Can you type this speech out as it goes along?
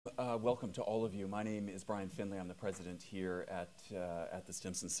welcome to all of you. My name is Brian Finley. I'm the president here at the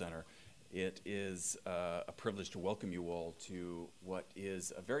Stimson Center. It is a privilege to welcome you all to what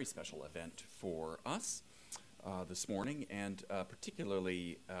is a very special event for us this morning, and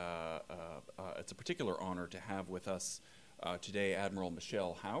particularly, it's a particular honor to have with us today Admiral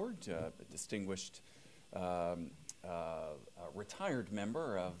Michelle Howard, a distinguished retired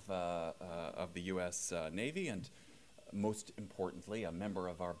member of the U.S. Navy, and most importantly, a member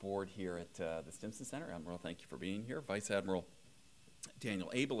of our board here at the Stimson Center. Admiral, thank you for being here. Vice Admiral Daniel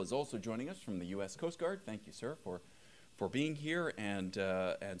Abel is also joining us from the U.S. Coast Guard. Thank you, sir, for being here. And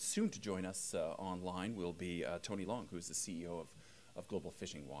soon to join us online will be Tony Long, who is the CEO of Global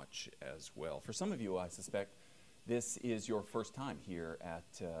Fishing Watch as well. For some of you, I suspect this is your first time here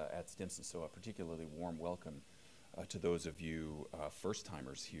at Stimson, so a particularly warm welcome to those of you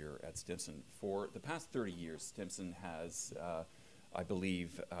first-timers here at Stimson. For the past 30 years, Stimson has, I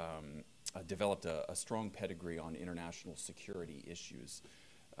believe, developed a strong pedigree on international security issues.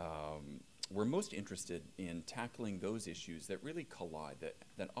 We're most interested in tackling those issues that really collide,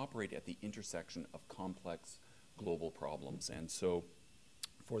 that operate at the intersection of complex global problems. And so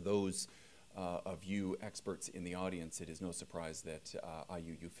for those of you experts in the audience, it is no surprise that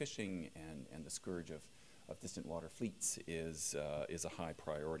IUU fishing and the scourge of distant water fleets is a high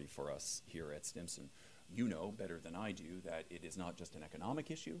priority for us here at Stimson. You know better than I do that it is not just an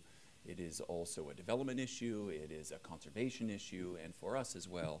economic issue, it is also a development issue, it is a conservation issue, and for us as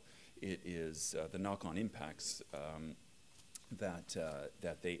well, it is the knock-on impacts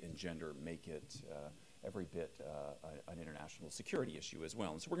that they engender make it every bit an international security issue as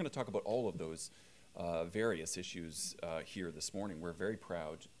well. And so we're going to talk about all of those various issues here this morning. We're very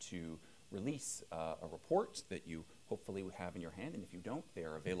proud to release a report that you hopefully have in your hand, and if you don't, they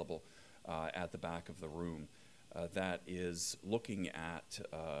are available at the back of the room, that is looking at,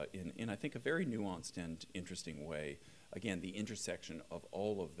 in I think, a very nuanced and interesting way, again, the intersection of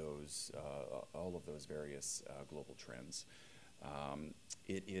all of those various global trends.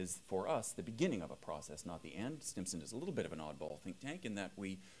 It is, for us, the beginning of a process, not the end. Stimson is a little bit of an oddball think tank in that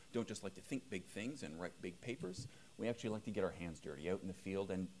we don't just like to think big things and write big papers. We actually like to get our hands dirty out in the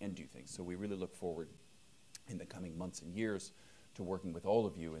field and do things. So we really look forward in the coming months and years to working with all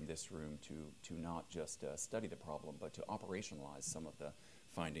of you in this room to not just study the problem, but to operationalize some of the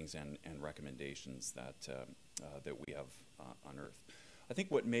findings and recommendations that we have unearthed. I think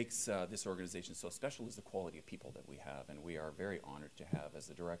what makes this organization so special is the quality of people that we have, and we are very honored to have as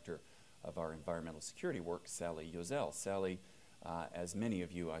the director of our environmental security work, Sally Yozel. Sally, as many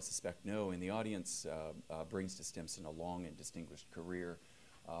of you I suspect know in the audience, brings to Stimson a long and distinguished career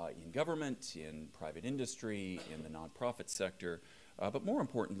in government, in private industry, in the nonprofit sector, but more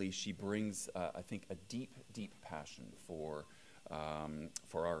importantly, she brings, I think, a deep, deep passion for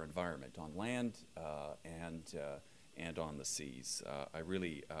our environment on land and on the seas. I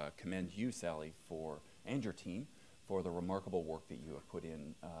really commend you, Sally, and your team for the remarkable work that you have put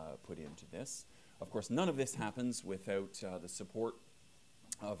into this. Of course, none of this happens without the support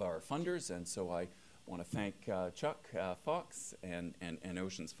of our funders, and so I want to thank Chuck Fox and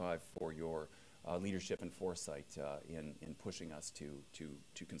Oceans 5 for your leadership and foresight in pushing us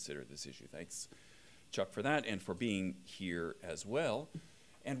to consider this issue. Thanks, Chuck, for that and for being here as well.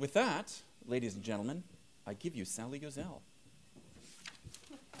 And with that, ladies and gentlemen, I give you Sally Yozel.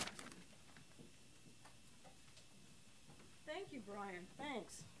 Thank you, Brian.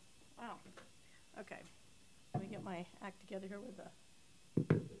 Thanks. Wow. Okay. Let me get my act together here with this.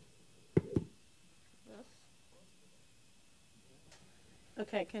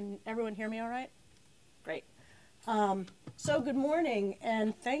 Okay, can everyone hear me all right? Great. So good morning,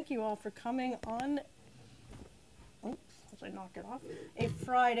 and thank you all for coming on, oops, as I knock it off, a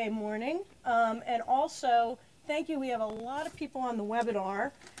Friday morning. And also, thank you, we have a lot of people on the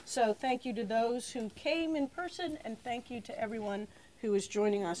webinar, so thank you to those who came in person, and thank you to everyone who is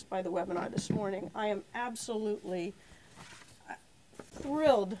joining us by the webinar this morning. I am absolutely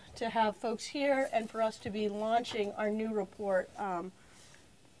thrilled to have folks here and for us to be launching our new report,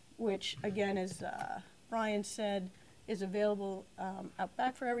 which, again, as Brian said, is available out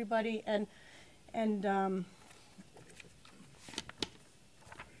back for everybody. And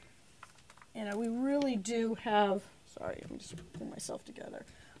we really do have, sorry, let me just pull myself together.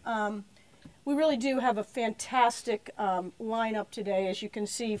 We really do have a fantastic lineup today, as you can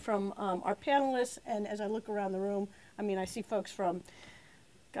see from our panelists, and as I look around the room, I mean, I see folks from,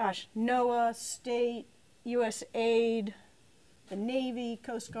 gosh, NOAA, State, USAID, the Navy,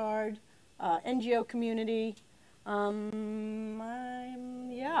 Coast Guard, NGO community.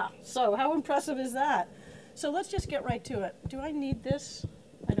 Yeah, so how impressive is that? So let's just get right to it. Do I need this?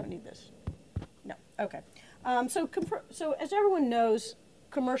 I don't need Okay. So as everyone knows,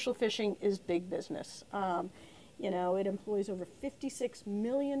 commercial fishing is big business. You know, it employs over 56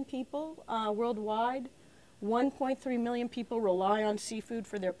 million people worldwide. 1.3 million people rely on seafood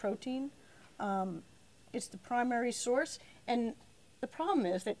for their protein. It's the primary source. And the problem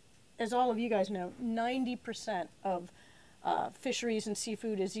is that, as all of you guys know, 90% of fisheries and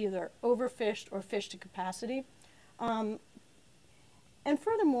seafood is either overfished or fished to capacity. And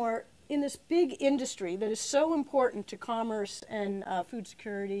furthermore, in this big industry that is so important to commerce and food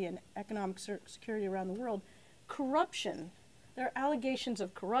security and economic security around the world, corruption, there are allegations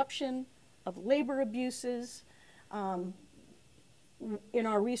of corruption, of labor abuses. In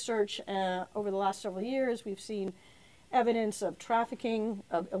our research over the last several years, we've seen evidence of trafficking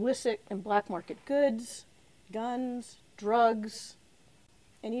of illicit and black market goods, guns, drugs,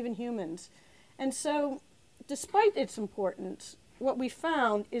 and even humans. And so, despite its importance, what we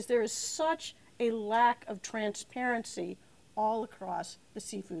found is there is such a lack of transparency all across the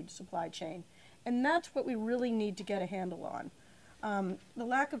seafood supply chain. And that's what we really need to get a handle on. The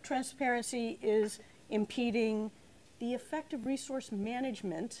lack of transparency is impeding the effective resource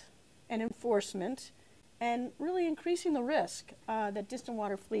management and enforcement, and really increasing the risk that distant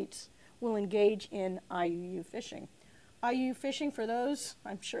water fleets will engage in IUU fishing. IUU fishing, for those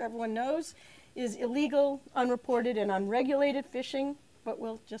I'm sure everyone knows, is illegal, unreported, and unregulated fishing, but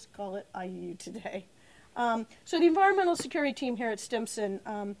we'll just call it IUU today. So the environmental security team here at Stimson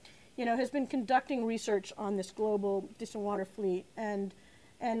has been conducting research on this global distant water fleet, and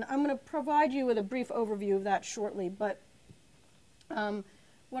I'm going to provide you with a brief overview of that shortly. But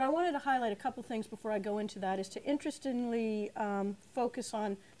what I wanted to highlight, a couple things before I go into that, is to interestingly focus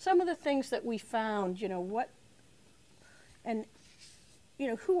on some of the things that we found.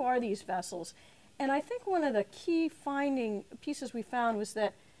 Who are these vessels? And I think one of the key finding pieces we found was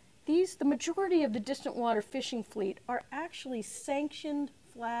that the majority of the distant water fishing fleet are actually sanctioned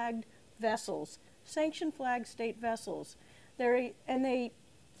flagged vessels, sanctioned flagged state vessels. They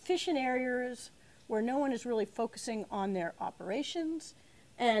fish in areas where no one is really focusing on their operations,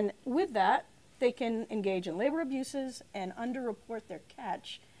 and with that, they can engage in labor abuses and underreport their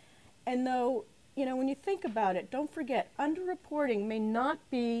catch. And though, when you think about it, don't forget, underreporting may not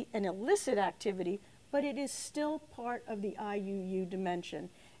be an illicit activity, but it is still part of the IUU dimension.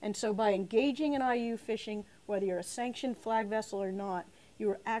 And so by engaging in IUU fishing, whether you're a sanctioned flag vessel or not, you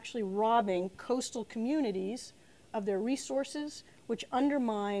are actually robbing coastal communities of their resources, which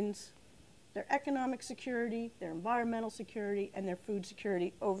undermines their economic security, their environmental security, and their food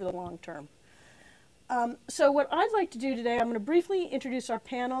security over the long term. So what I'd like to do today, I'm going to briefly introduce our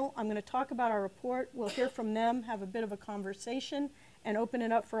panel. I'm going to talk about our report. We'll hear from them, have a bit of a conversation, and open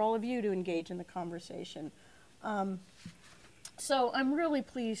it up for all of you to engage in the conversation. So I'm really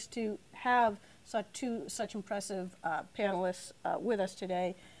pleased to have two such impressive panelists with us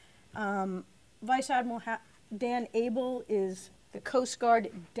today. Vice Admiral Dan Abel is the Coast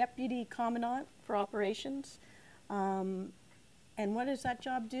Guard Deputy Commandant for Operations. And what does that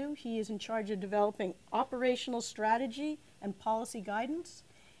job do? He is in charge of developing operational strategy and policy guidance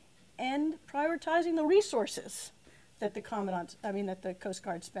and prioritizing the resources that the Coast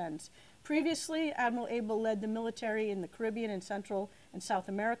Guard spends. Previously, Admiral Abel led the military in the Caribbean and Central and South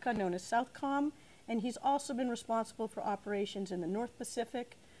America, known as SOUTHCOM, and he's also been responsible for operations in the North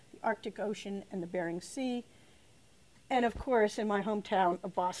Pacific, the Arctic Ocean, and the Bering Sea. And of course, in my hometown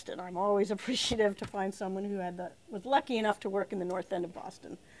of Boston, I'm always appreciative to find someone who was lucky enough to work in the north end of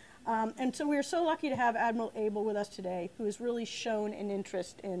Boston. And so we're so lucky to have Admiral Abel with us today, who has really shown an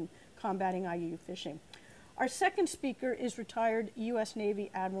interest in combating IUU fishing. Our second speaker is retired U.S.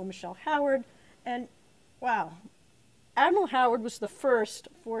 Navy Admiral Michelle Howard. And wow, Admiral Howard was the first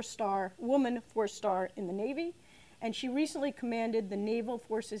woman four-star in the Navy, and she recently commanded the naval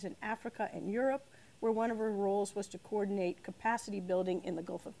forces in Africa and Europe, where one of her roles was to coordinate capacity building in the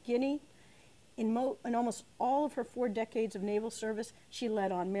Gulf of Guinea. In almost all of her 4 decades of naval service, she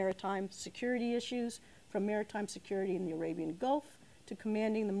led on maritime security issues, from maritime security in the Arabian Gulf to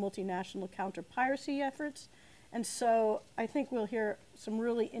commanding the multinational counter-piracy efforts. And so I think we'll hear some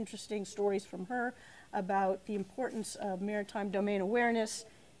really interesting stories from her about the importance of maritime domain awareness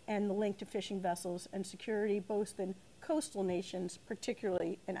and the link to fishing vessels and security, both in coastal nations,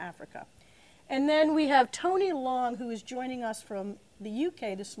 particularly in Africa. And then we have Tony Long, who is joining us from the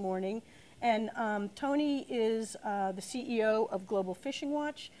UK this morning. And Tony is the CEO of Global Fishing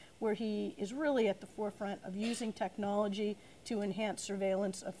Watch, where he is really at the forefront of using technology to enhance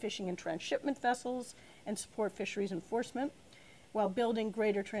surveillance of fishing and transshipment vessels and support fisheries enforcement, while building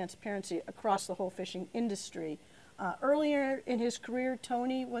greater transparency across the whole fishing industry. Earlier in his career,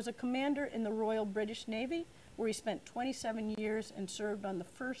 Tony was a commander in the Royal British Navy, where he spent 27 years and served on the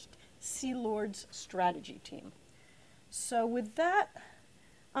first Sea Lords strategy team. So with that,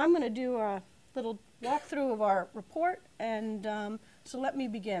 I'm going to do a little walkthrough of our report, and so let me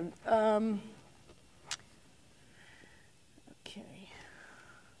begin. Okay,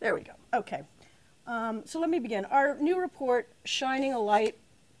 there we go. Okay, so let me begin. Our new report, shining a light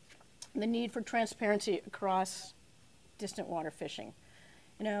on the need for transparency across distant water fishing.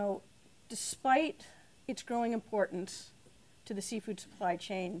 You know, despite its growing importance to the seafood supply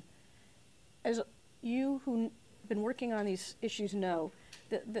chain, as you who've been working on these issues know,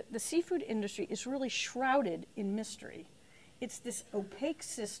 the seafood industry is really shrouded in mystery. It's this opaque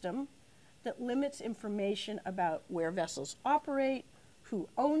system that limits information about where vessels operate, who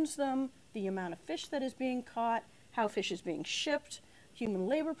owns them, the amount of fish that is being caught, how fish is being shipped, human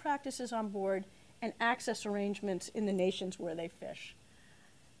labor practices on board, and access arrangements in the nations where they fish.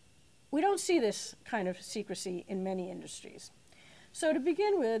 We don't see this kind of secrecy in many industries. So to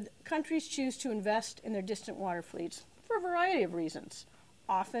begin with, countries choose to invest in their distant water fleets for a variety of reasons.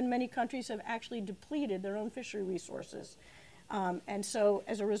 Often, many countries have actually depleted their own fishery resources. And so,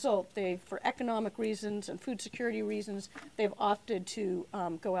 as a result, for economic reasons and food security reasons, they've opted to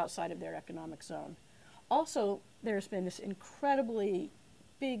go outside of their economic zone. Also, there's been this incredibly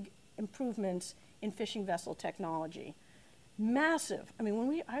big improvements in fishing vessel technology. Massive. I mean,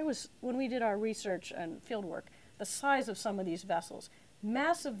 when we did our research and field work, the size of some of these vessels,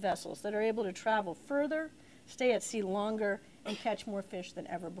 massive vessels that are able to travel further, stay at sea longer, and catch more fish than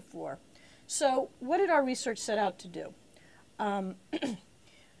ever before. So what did our research set out to do?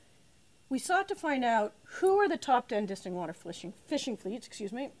 We sought to find out who are the top 10 distant water fishing fleets,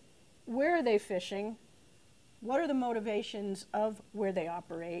 where are they fishing, what are the motivations of where they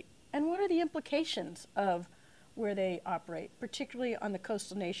operate, and what are the implications of where they operate, particularly on the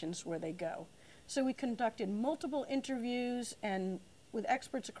coastal nations where they go. So we conducted multiple interviews and with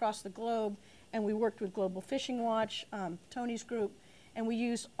experts across the globe, and we worked with Global Fishing Watch, Tony's group, and we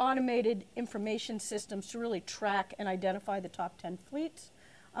used automated information systems to really track and identify the top 10 fleets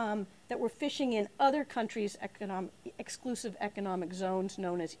that were fishing in other countries' exclusive economic zones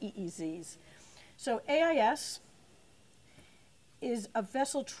known as EEZs. So AIS is a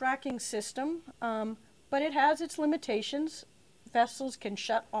vessel tracking system, but it has its limitations. Vessels can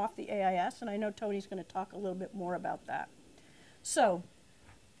shut off the AIS, and I know Tony's going to talk a little bit more about that. So,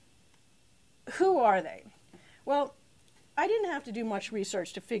 who are they? Well, I didn't have to do much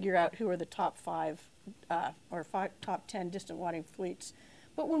research to figure out who are the top top 10 distant water fleets.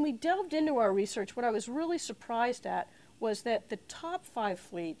 But when we delved into our research, what I was really surprised at was that the top 5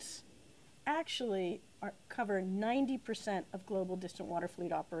 fleets actually cover 90% of global distant water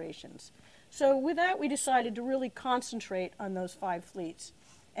fleet operations. So with that, we decided to really concentrate on those 5 fleets.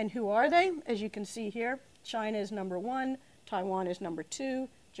 And who are they? As you can see here, China is number 1, Taiwan is number 2,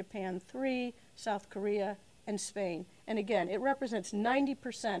 Japan 3, South Korea, and Spain. And again, it represents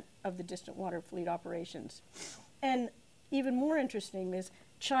 90% of the distant water fleet operations. And even more interesting is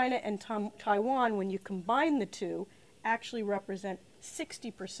China and Taiwan, when you combine the two, actually represent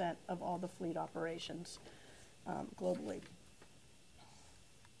 60% of all the fleet operations globally.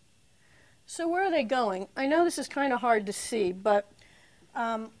 So where are they going? I know this is kind of hard to see, but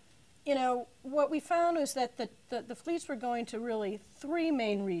you know, what we found was that the fleets were going to really 3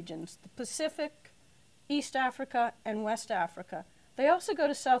 main regions: the Pacific, East Africa, and West Africa. They also go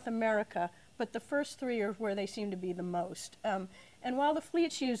to South America, but the first 3 are where they seem to be the most. And while the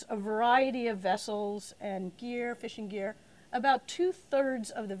fleets use a variety of vessels and gear, fishing gear, about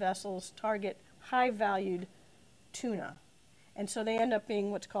 2/3 of the vessels target high-valued tuna. And so they end up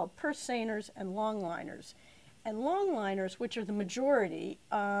being what's called purse seiners and longliners. And longliners, which are the majority,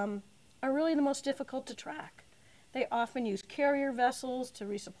 are really the most difficult to track. They often use carrier vessels to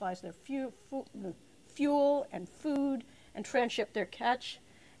resupply their fuel and food and transship their catch.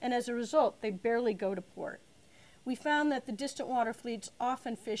 And as a result, they barely go to port. We found that the distant water fleets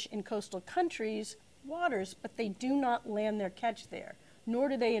often fish in coastal countries' waters, but they do not land their catch there, nor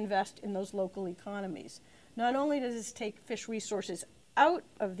do they invest in those local economies. Not only does this take fish resources out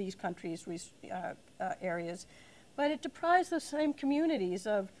of these countries' areas, but it deprives those same communities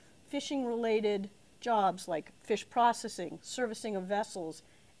of fishing-related jobs like fish processing, servicing of vessels,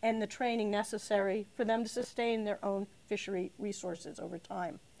 and the training necessary for them to sustain their own fishery resources over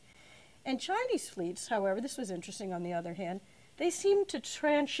time. And Chinese fleets, however, this was interesting on the other hand, they seem to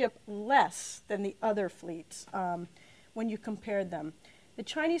transship less than the other fleets when you compared them. The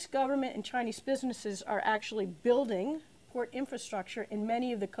Chinese government and Chinese businesses are actually building port infrastructure in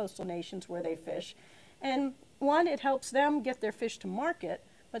many of the coastal nations where they fish. And one, it helps them get their fish to market,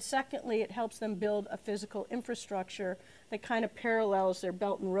 but secondly, it helps them build a physical infrastructure that kind of parallels their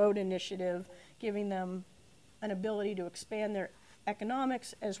Belt and Road Initiative, giving them an ability to expand their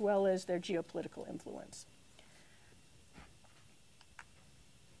economics as well as their geopolitical influence.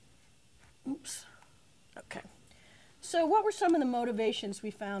 Oops. Okay. So what were some of the motivations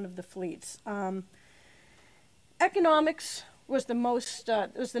we found of the fleets? Economics was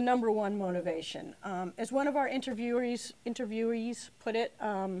the number one motivation. As one of our interviewees put it,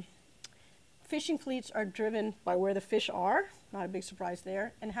 fishing fleets are driven by where the fish are, not a big surprise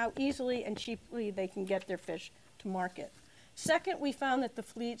there, and how easily and cheaply they can get their fish to market. Second, we found that the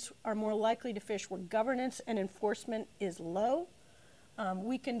fleets are more likely to fish where governance and enforcement is low.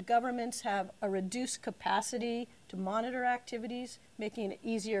 Weakened governments have a reduced capacity to monitor activities, making it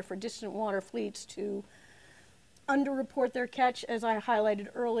easier for distant water fleets to underreport their catch, as I highlighted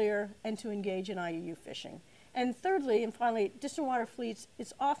earlier, and to engage in IUU fishing. And thirdly, and finally, distant water fleets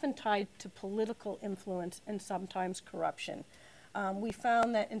is often tied to political influence and sometimes corruption. We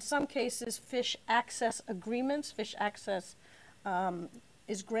found that in some cases, fish access agreements, fish access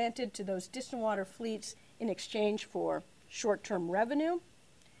is granted to those distant water fleets in exchange for short-term revenue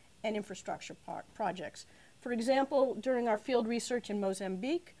and infrastructure projects. For example, during our field research in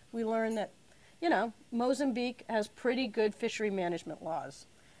Mozambique, we learned that, Mozambique has pretty good fishery management laws.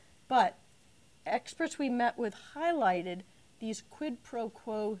 But experts we met with highlighted these quid pro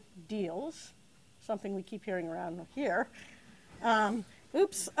quo deals, something we keep hearing around here,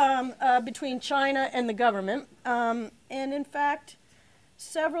 between China and the government. And in fact,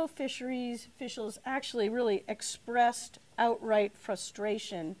 several fisheries officials actually really expressed outright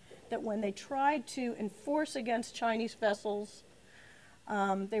frustration that when they tried to enforce against Chinese vessels,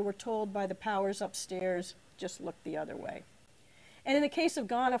 they were told by the powers upstairs, just look the other way. And in the case of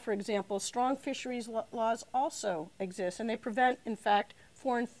Ghana, for example, strong fisheries laws also exist, and they prevent, in fact,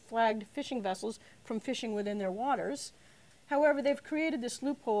 foreign flagged fishing vessels from fishing within their waters. However, they've created this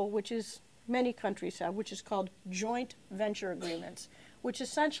loophole, which is many countries have, which is called joint venture agreements, which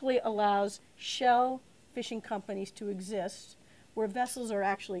essentially allows shell fishing companies to exist where vessels are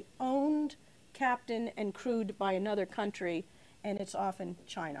actually owned, captained, and crewed by another country, and it's often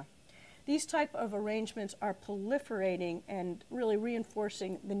China. These type of arrangements are proliferating and really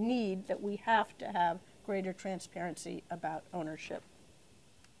reinforcing the need that we have to have greater transparency about ownership.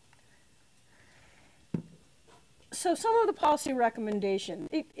 So some of the policy recommendations.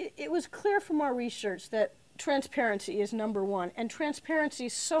 It was clear from our research that transparency is number one, and transparency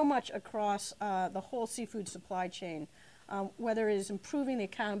so much across the whole seafood supply chain, whether it is improving the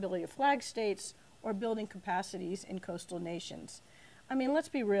accountability of flag states or building capacities in coastal nations. I mean, let's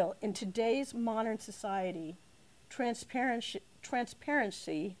be real. In today's modern society,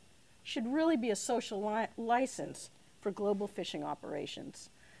 transparency should really be a social license for global fishing operations.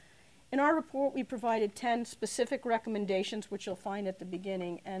 In our report, we provided 10 specific recommendations, which you'll find at the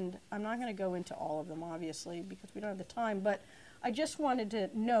beginning, and I'm not going to go into all of them, obviously, because we don't have the time, but I just wanted to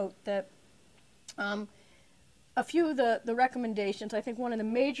note that a few of the recommendations, I think one of the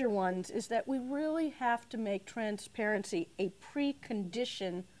major ones is that we really have to make transparency a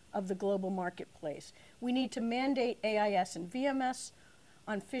precondition of the global marketplace. We need to mandate AIS and VMS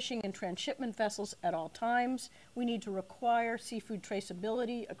on fishing and transshipment vessels at all times. We need to require seafood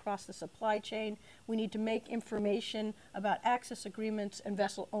traceability across the supply chain. We need to make information about access agreements and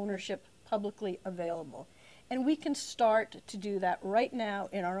vessel ownership publicly available. And we can start to do that right now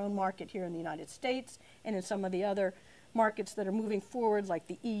in our own market here in the United States and in some of the other markets that are moving forward, like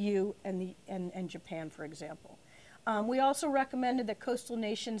the EU and Japan, for example. We also recommended that coastal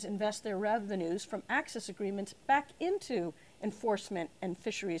nations invest their revenues from access agreements back into enforcement and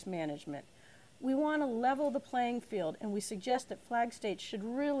fisheries management. We want to level the playing field, and we suggest that flag states should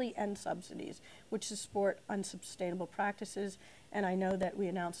really end subsidies, which support unsustainable practices. And I know that we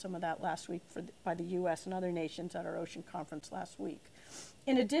announced some of that last week by the U.S. and other nations at our ocean conference last week.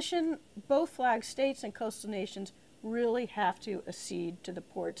 In addition, both flag states and coastal nations really have to accede to the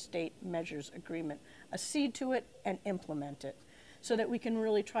Port State Measures Agreement, accede to it and implement it, so that we can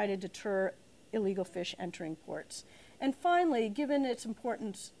really try to deter illegal fish entering ports. And finally, given its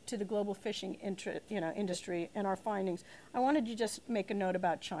importance to the global fishing industry and our findings, I wanted to just make a note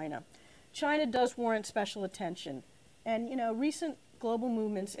about China. China does warrant special attention. And recent global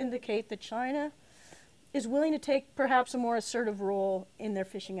movements indicate that China is willing to take perhaps a more assertive role in their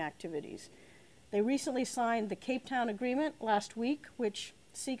fishing activities. They recently signed the Cape Town Agreement last week, which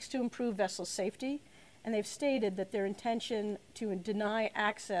seeks to improve vessel safety, and they've stated that their intention to deny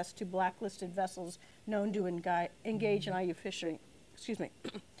access to blacklisted vessels known to engage in IUU fishing,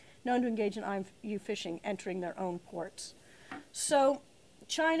 known to engage in IUU fishing entering their own ports. So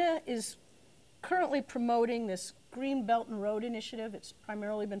China is currently promoting this Green Belt and Road Initiative. It's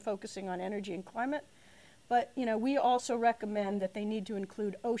primarily been focusing on energy and climate. But we also recommend that they need to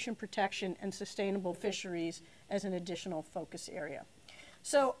include ocean protection and sustainable fisheries as an additional focus area.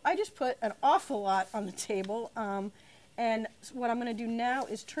 So I just put an awful lot on the table. And what I'm going to do now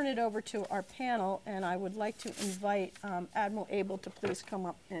is turn it over to our panel, and I would like to invite Admiral Abel to please come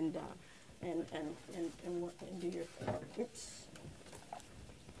up and do your. Oops.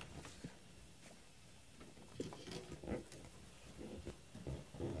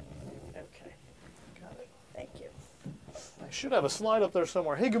 Okay, got it. Thank you. I should have a slide up there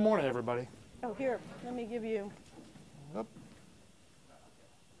somewhere. Hey, good morning, everybody. Oh, here. Let me give you. Yep.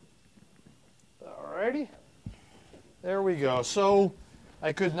 Alrighty. There we go. So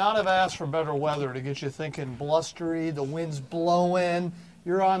I could not have asked for better weather to get you thinking blustery, the wind's blowing,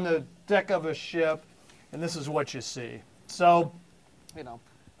 you're on the deck of a ship, and this is what you see. So,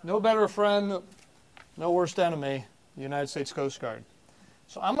 no better friend, no worse enemy, the United States Coast Guard.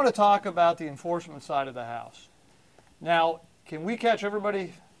 So I'm going to talk about the enforcement side of the house. Now, can we catch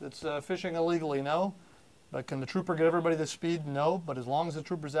everybody that's fishing illegally? No. But can the trooper get everybody to speed? No. But as long as the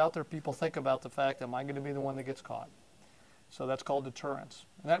trooper's out there, people think about the fact, am I going to be the one that gets caught? So that's called deterrence.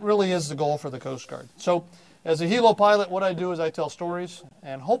 And that really is the goal for the Coast Guard. So as a helo pilot, what I do is I tell stories,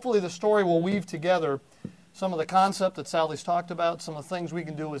 and hopefully the story will weave together some of the concept that Sally's talked about, some of the things we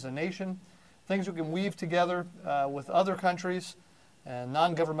can do as a nation, things we can weave together with other countries and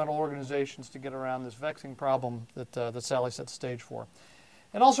non-governmental organizations to get around this vexing problem that Sally set the stage for.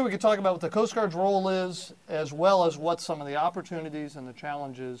 And also we could talk about what the Coast Guard's role is, as well as what some of the opportunities and the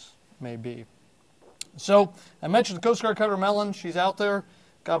challenges may be. So I mentioned the Coast Guard cutter Mellon. She's out there.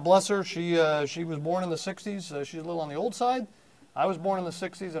 God bless her. She was born in the 60s. She's a little on the old side. I was born in the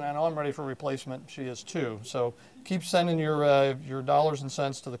 60s, and I know I'm ready for replacement. She is too. So keep sending your dollars and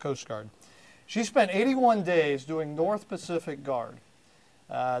cents to the Coast Guard. She spent 81 days doing North Pacific Guard.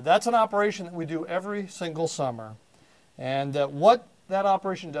 That's an operation that we do every single summer. And what that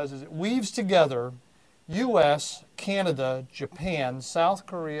operation does is it weaves together U.S., Canada, Japan, South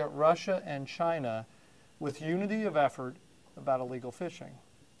Korea, Russia, and China with unity of effort about illegal fishing.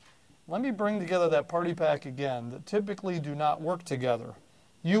 Let me bring together that party pack again that typically do not work together.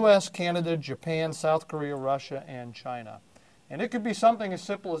 U.S., Canada, Japan, South Korea, Russia, and China. And it could be something as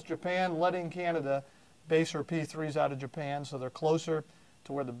simple as Japan letting Canada base her P3s out of Japan so they're closer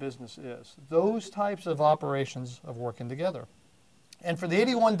to where the business is. Those types of operations of working together. And for the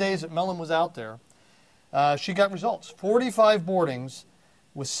 81 days that Mellon was out there, she got results. 45 boardings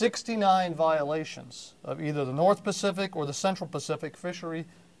with 69 violations of either the North Pacific or the Central Pacific Fishery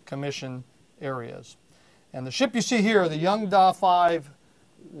Commission areas. And the ship you see here, the Young Da 5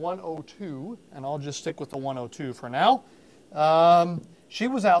 102, and I'll just stick with the 102 for now. She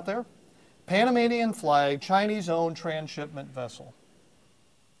was out there, Panamanian flag, Chinese-owned transshipment vessel.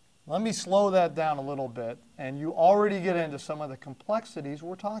 Let me slow that down a little bit, and you already get into some of the complexities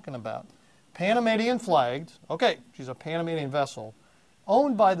we're talking about. Panamanian flagged, okay, she's a Panamanian vessel,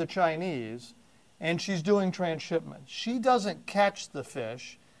 owned by the Chinese, and she's doing transshipment. She doesn't catch the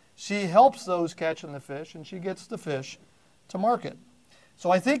fish. She helps those catching the fish, and she gets the fish to market.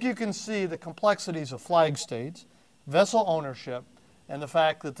 So I think you can see the complexities of flag states, vessel ownership, and the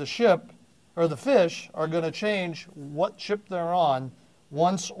fact that the ship or the fish are going to change what ship they're on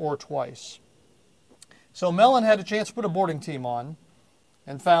once or twice. So Mellon had a chance to put a boarding team on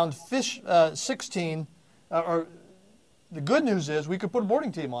and found 16, the good news is we could put a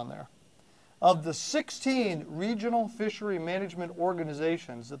boarding team on there. Of the 16 regional fishery management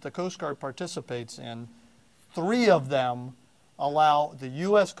organizations that the Coast Guard participates in, 3 of them allow the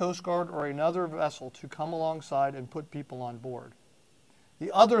U.S. Coast Guard or another vessel to come alongside and put people on board.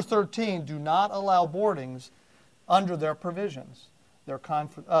 The other 13 do not allow boardings under their provisions. They're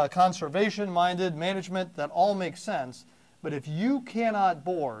conservation-minded management, that all makes sense. But if you cannot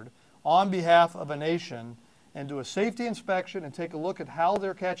board on behalf of a nation and do a safety inspection and take a look at how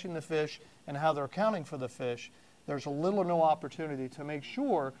they're catching the fish and how they're accounting for the fish, there's a little or no opportunity to make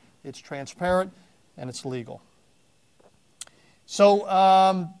sure it's transparent and it's legal.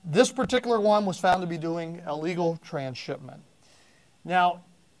 So this particular one was found to be doing illegal transshipment. Now,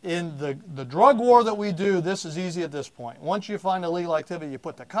 in the drug war that we do, this is easy at this point. Once you find illegal activity, you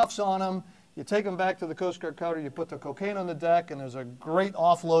put the cuffs on them, you take them back to the Coast Guard cutter, you put the cocaine on the deck, and there's a great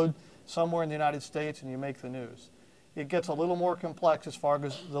offload somewhere in the United States, and you make the news. It gets a little more complex as far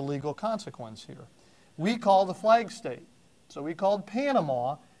as the legal consequence here. We call the flag state. So we called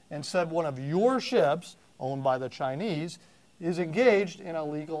Panama and said one of your ships, owned by the Chinese, is engaged in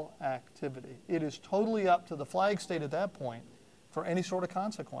illegal activity. It is totally up to the flag state at that point for any sort of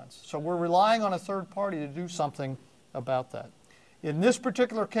consequence. So we're relying on a third party to do something about that. In this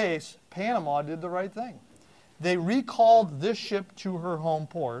particular case, Panama did the right thing. They recalled this ship to her home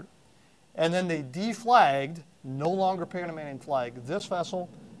port, and then they deflagged, no longer Panamanian flag, this vessel,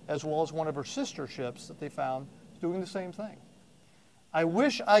 as well as one of her sister ships that they found doing the same thing. I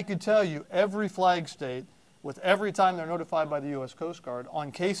wish I could tell you every flag state, with every time they're notified by the U.S. Coast Guard,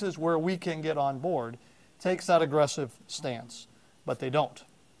 on cases where we can get on board, takes that aggressive stance, but they don't.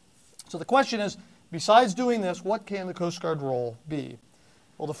 So the question is, besides doing this, what can the Coast Guard role be?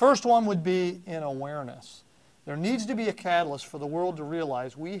 Well, the first one would be in awareness. There needs to be a catalyst for the world to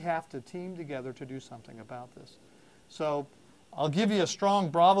realize we have to team together to do something about this. So I'll give you a strong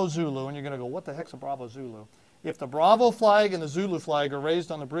Bravo Zulu, and you're going to go, what the heck's a Bravo Zulu? If the Bravo flag and the Zulu flag are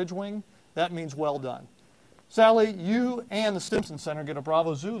raised on the bridge wing, that means well done. Sally, you and the Stimson Center get a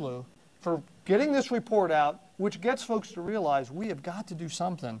Bravo Zulu for getting this report out, which gets folks to realize we have got to do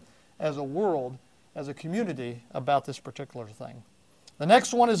something as a world, as a community, about this particular thing. The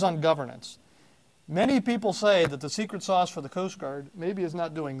next one is on governance. Many people say that the secret sauce for the Coast Guard maybe is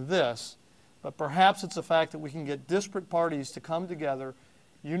not doing this, but perhaps it's the fact that we can get disparate parties to come together,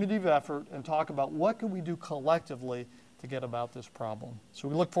 unity of effort, and talk about what can we do collectively to get about this problem. So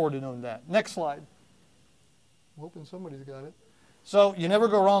we look forward to knowing that. Next slide. I'm hoping somebody's got it. So you never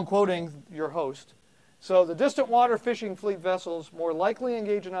go wrong quoting your host. So the distant water fishing fleet vessels more likely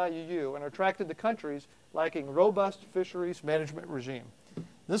engage in IUU and are attracted to countries lacking robust fisheries management regime.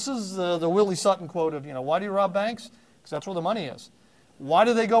 This is the Willie Sutton quote of, why do you rob banks? Because that's where the money is. Why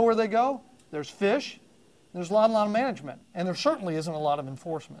do they go where they go? There's fish, there's a lot of management, and there certainly isn't a lot of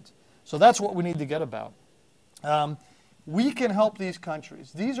enforcement. So that's what we need to get about. We can help these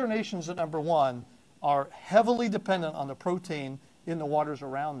countries. These are nations that, number one, are heavily dependent on the protein in the waters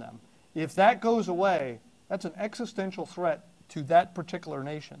around them. If that goes away, that's an existential threat to that particular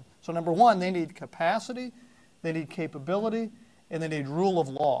nation. So number one, they need capacity, they need capability, and they need rule of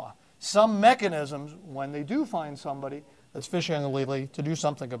law. Some mechanisms, when they do find somebody that's fishing illegally, to do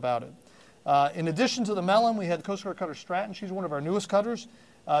something about it. In addition to the Mellon, we had Coast Guard cutter Stratton. She's one of our newest cutters.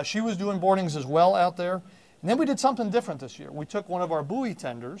 She was doing boardings as well out there. And then we did something different this year. We took one of our buoy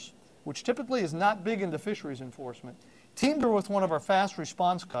tenders, which typically is not big into fisheries enforcement, teamed her with one of our fast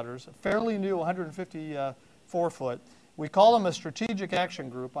response cutters, a fairly new 154-foot. We call them a strategic action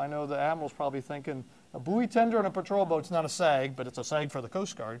group. I know the Admiral's probably thinking a buoy tender and a patrol boat's not a SAG, but it's a SAG for the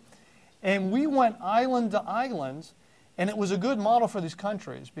Coast Guard. And we went island to island, and it was a good model for these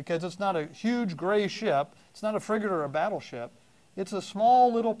countries because it's not a huge gray ship, it's not a frigate or a battleship. It's a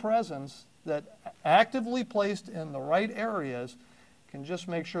small little presence that actively placed in the right areas can just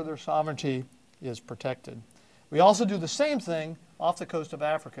make sure their sovereignty is protected. We also do the same thing off the coast of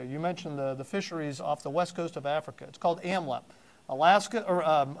Africa. You mentioned the fisheries off the west coast of Africa. It's called AMLEP,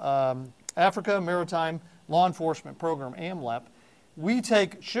 Africa Maritime Law Enforcement Program, AMLEP. We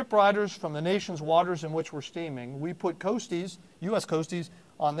take ship riders from the nation's waters in which we're steaming. We put coasties, U.S. coasties,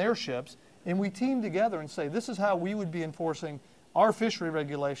 on their ships, and we team together and say, this is how we would be enforcing our fishery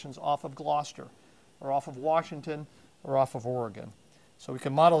regulations off of Gloucester, or off of Washington, or off of Oregon. So we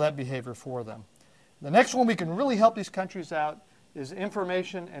can model that behavior for them. The next one we can really help these countries out is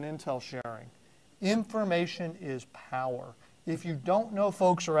information and intel sharing. Information is power. If you don't know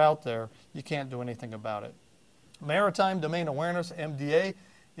folks are out there, you can't do anything about it. Maritime Domain Awareness, MDA,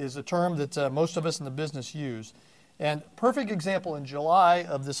 is a term that most of us in the business use. And perfect example, in July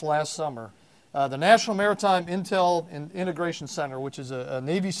of this last summer, the National Maritime Intel and Integration Center, which is a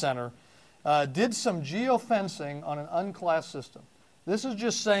Navy center, did some geofencing on an unclassed system. This is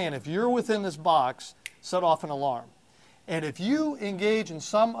just saying if you're within this box, set off an alarm. And if you engage in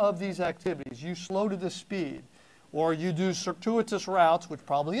some of these activities, you slow to this speed, or you do circuitous routes, which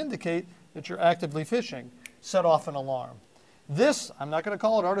probably indicate that you're actively fishing, set off an alarm. This, I'm not going to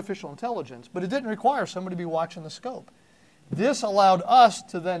call it artificial intelligence, but it didn't require somebody to be watching the scope. This allowed us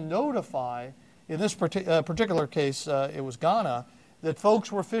to then notify, in this particular case, it was Ghana, that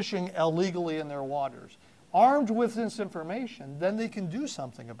folks were fishing illegally in their waters. Armed with this information, then they can do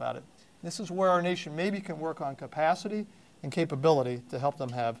something about it. This is where our nation maybe can work on capacity and capability to help them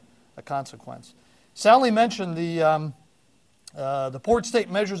have a consequence. Sally mentioned the port state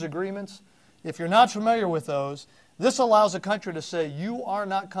measures agreements. If you're not familiar with those, this allows a country to say, you are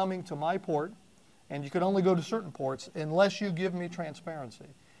not coming to my port, and you can only go to certain ports unless you give me transparency,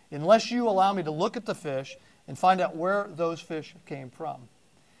 unless you allow me to look at the fish and find out where those fish came from.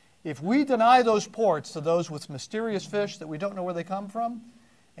 If we deny those ports to those with mysterious fish that we don't know where they come from,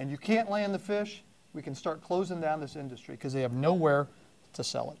 and you can't land the fish, we can start closing down this industry because they have nowhere to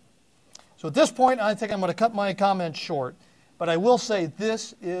sell it. So at this point, I think I'm going to cut my comments short, but I will say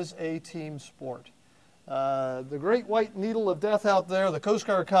this is a team sport. The great white needle of death out there, the Coast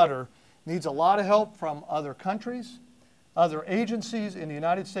Guard cutter, needs a lot of help from other countries, other agencies in the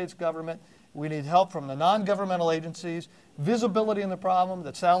United States government. We need help from the non-governmental agencies, visibility in the problem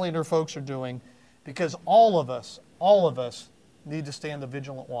that Sally and her folks are doing, because all of us need to stand a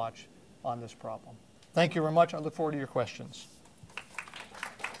vigilant watch on this problem. Thank you very much. I look forward to your questions.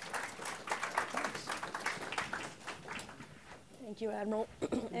 Thank you, Admiral.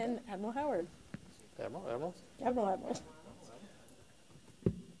 And Admiral Howard. Admiral. Admiral.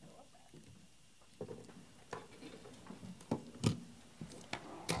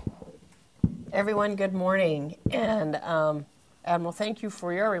 Everyone, good morning. And Admiral, thank you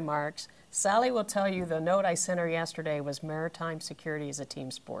for your remarks. Sally will tell you the note I sent her yesterday was maritime security is a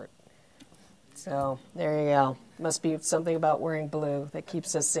team sport. So there you go. Must be something about wearing blue that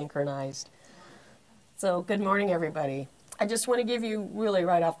keeps us synchronized. So good morning, everybody. I just want to give you really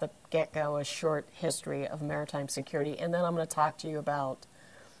right off the get-go a short history of maritime security, and then I'm going to talk to you about,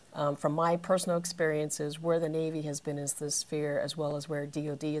 from my personal experiences, where the Navy has been in this sphere, as well as where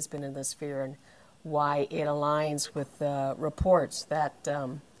DOD has been in this sphere, and why it aligns with the reports that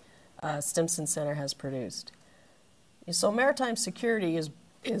Stimson Center has produced. So maritime security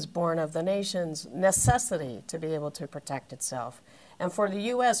is born of the nation's necessity to be able to protect itself. And for the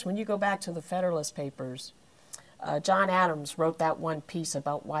U.S., when you go back to the Federalist Papers, John Adams wrote that one piece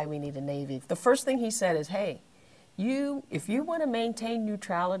about why we need a Navy. The first thing he said is, hey, if you want to maintain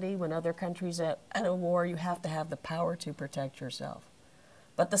neutrality when other countries are at a war, you have to have the power to protect yourself.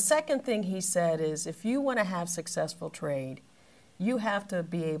 But the second thing he said is, if you want to have successful trade, you have to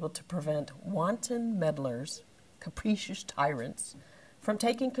be able to prevent wanton meddlers, capricious tyrants, from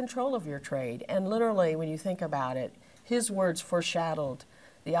taking control of your trade. And literally, when you think about it, his words foreshadowed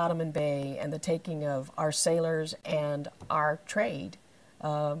the Ottoman Bay and the taking of our sailors and our trade,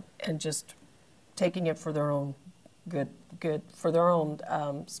 and just taking it for their own good for their own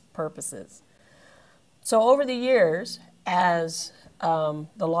purposes. So over the years, as the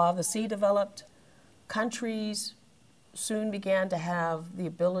law of the sea developed, countries soon began to have the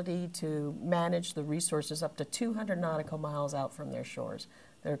ability to manage the resources up to 200 nautical miles out from their shores,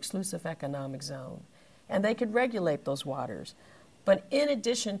 their exclusive economic zone. And they could regulate those waters. But in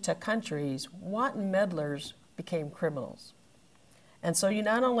addition to countries, wanton meddlers became criminals. And so you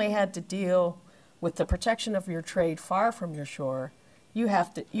not only had to deal with the protection of your trade far from your shore, you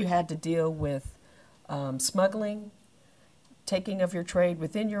had to deal with smuggling, taking of your trade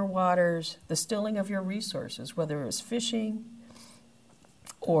within your waters, the stealing of your resources, whether it was fishing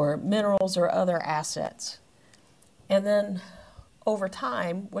or minerals or other assets. And then over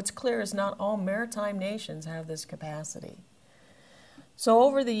time, what's clear is not all maritime nations have this capacity. So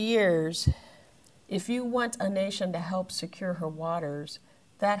over the years, if you want a nation to help secure her waters,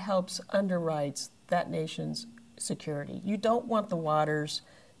 that helps underwrites that nation's security. You don't want the waters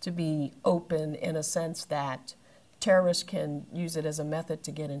to be open in a sense that terrorists can use it as a method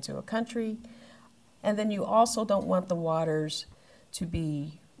to get into a country. And then you also don't want the waters to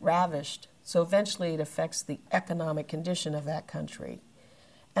be ravished. So eventually it affects the economic condition of that country.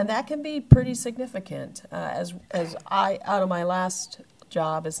 And that can be pretty significant. As I, out of my last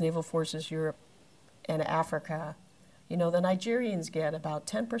job as Naval Forces Europe and Africa, you know, the Nigerians get about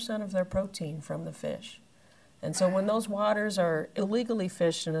 10% of their protein from the fish. And so when those waters are illegally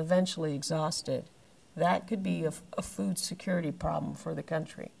fished and eventually exhausted, that could be a food security problem for the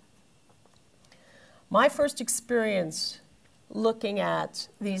country. My first experience looking at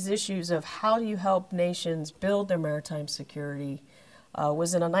these issues of how do you help nations build their maritime security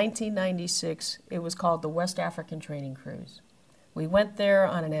was in a 1996, it was called the West African Training Cruise. We went there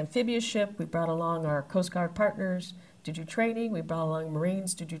on an amphibious ship. We brought along our Coast Guard partners to do training. We brought along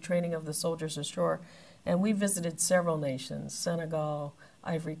Marines to do training of the soldiers ashore. And we visited several nations, Senegal,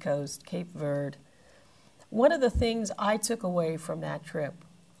 Ivory Coast, Cape Verde. One of the things I took away from that trip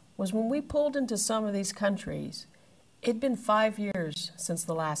was when we pulled into some of these countries, it'd been 5 years since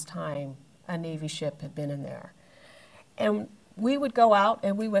the last time a Navy ship had been in there. And we would go out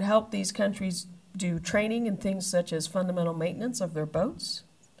and we would help these countries do training in things such as fundamental maintenance of their boats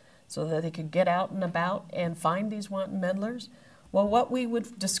so that they could get out and about and find these wanton meddlers. Well, what we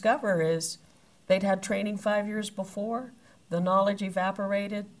would discover is they'd had training 5 years before, the knowledge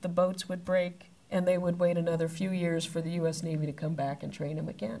evaporated, the boats would break, and they would wait another few years for the U.S. Navy to come back and train them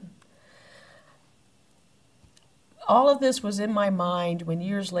again. All of this was in my mind when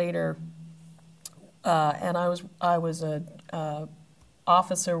years later, and I was an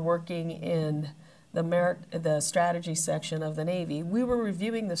officer working in the strategy section of the Navy. We were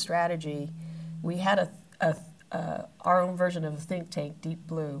reviewing the strategy. We had our own version of a think tank, Deep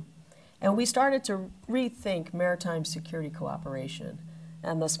Blue, and we started to rethink maritime security cooperation.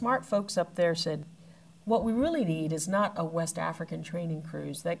 And the smart folks up there said, what we really need is not a West African training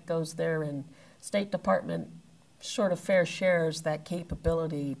cruise that goes there, and State Department sort of fair shares that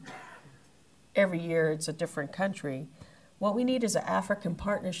capability. Every year it's a different country. What we need is an African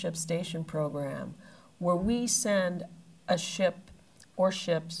Partnership Station program where we send a ship or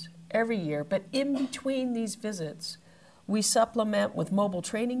ships every year, but in between these visits, we supplement with mobile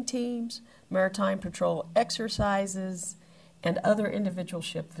training teams, maritime patrol exercises, and other individual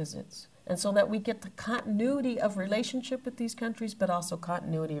ship visits. And so that we get the continuity of relationship with these countries, but also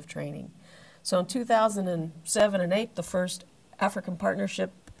continuity of training. So in 2007 and 2008, the first African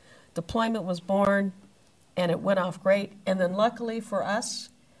Partnership deployment was born, and it went off great. And then luckily for us,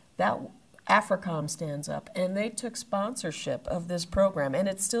 that AFRICOM stands up, and they took sponsorship of this program, and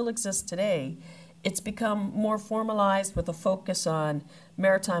it still exists today. It's become more formalized with a focus on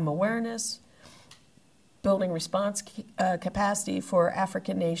maritime awareness, building response capacity for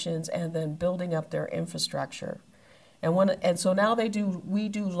African nations, and then building up their infrastructure. And so now we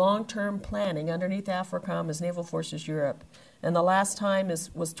do long-term planning. Underneath AFRICOM is Naval Forces Europe. And the last time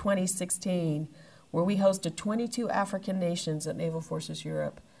was 2016, where we hosted 22 African nations at Naval Forces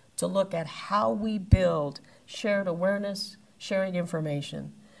Europe to look at how we build shared awareness, sharing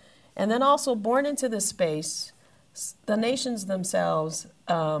information. And then also born into this space, the nations themselves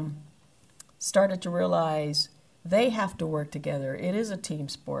started to realize they have to work together. It is a team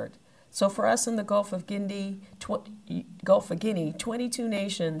sport. So for us in the Gulf of Guinea, 22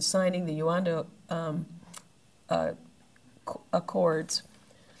 nations signing the Uanda Accords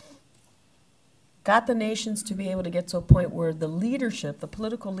got the nations to be able to get to a point where the leadership, the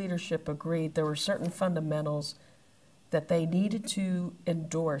political leadership, agreed there were certain fundamentals that they needed to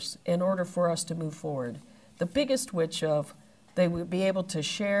endorse in order for us to move forward. The biggest which of they would be able to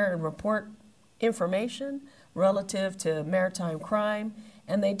share and report information relative to maritime crime,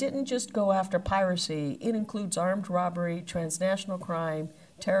 and they didn't just go after piracy. It includes armed robbery, transnational crime,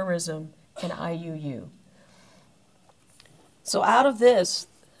 terrorism, and IUU. So out of this,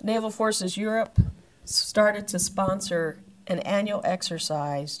 Naval Forces Europe started to sponsor an annual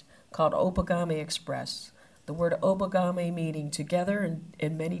exercise called Obagame Express. The word Obagame meaning together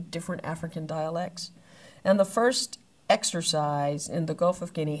in many different African dialects. And the first exercise in the Gulf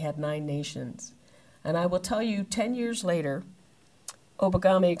of Guinea had 9 nations. And I will tell you, 10 years later,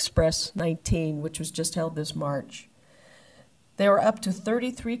 Obagame Express 19, which was just held this March, they were up to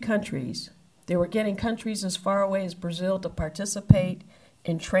 33 countries. They were getting countries as far away as Brazil to participate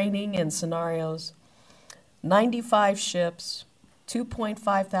in training and scenarios, 95 ships,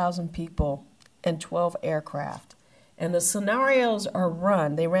 2.5 thousand people, and 12 aircraft. And the scenarios are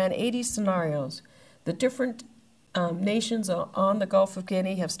run. They ran 80 scenarios. The different nations on the Gulf of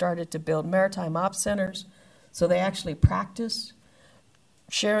Guinea have started to build maritime ops centers, so they actually practice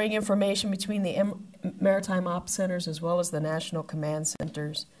sharing information between the maritime ops centers as well as the national command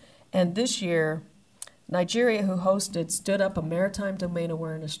centers. And this year, Nigeria, who hosted, stood up a maritime domain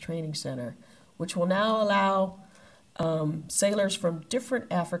awareness training center, which will now allow sailors from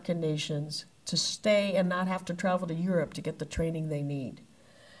different African nations to stay and not have to travel to Europe to get the training they need.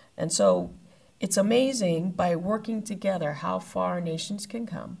 And so it's amazing by working together how far nations can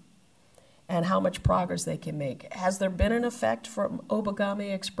come and how much progress they can make. Has there been an effect from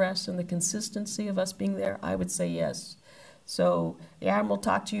Obagame Express and the consistency of us being there? I would say yes. So the Admiral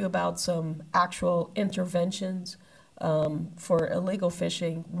talked to you about some actual interventions for illegal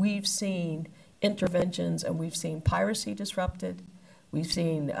fishing. We've seen interventions, and we've seen piracy disrupted. We've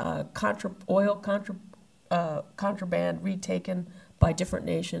seen oil contraband retaken by different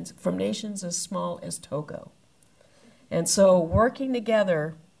nations, from nations as small as Togo. And so working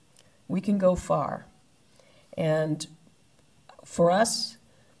together, we can go far. And for us,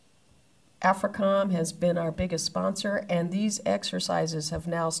 AFRICOM has been our biggest sponsor, and these exercises have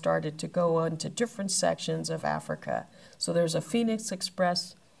now started to go on to different sections of Africa. So there's a Phoenix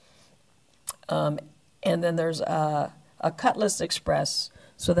Express, and then there's a Cutlass Express,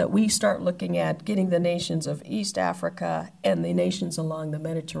 so that we start looking at getting the nations of East Africa and the nations along the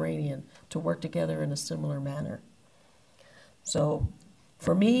Mediterranean to work together in a similar manner. So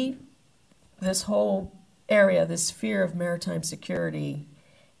for me, this whole area, this sphere of maritime security,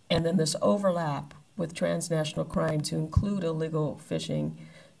 and then this overlap with transnational crime to include illegal fishing,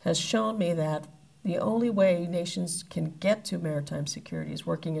 has shown me that the only way nations can get to maritime security is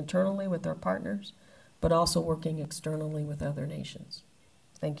working internally with our partners, but also working externally with other nations.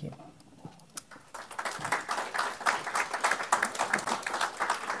 Thank you.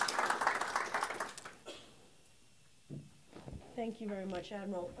 very much,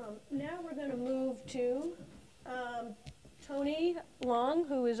 Admiral. Now we're going to move to Tony Long,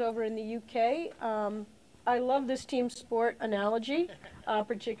 who is over in the UK. I love this team sport analogy,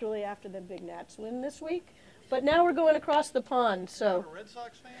 particularly after the Big Nats win this week. But now we're going across the pond, so. A Red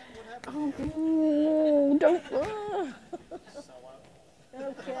Sox fan? What happened? Oh, don't.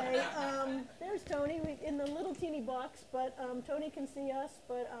 Okay, there's Tony in the little teeny box, but Tony can see us,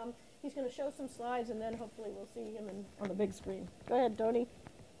 but he's going to show some slides, and then hopefully we'll see him on the big screen. Go ahead, Tony.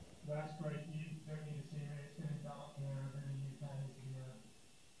 That's great. You don't need to see me. It's getting dark here over in the UK.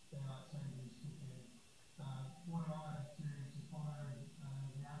 Daylight savings kicking. What I wanted to follow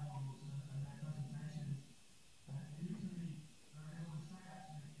the admirals and their presentations. It usually, I want to say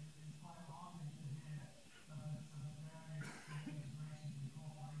actually, it's quite heartening to hear of the various integrations and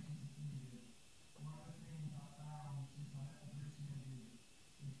corporations that you do. One of the things I found since I left the British Navy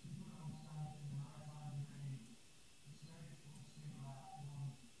is to put on standard in the maritime domain. It's very difficult to single out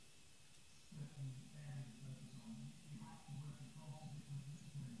one specific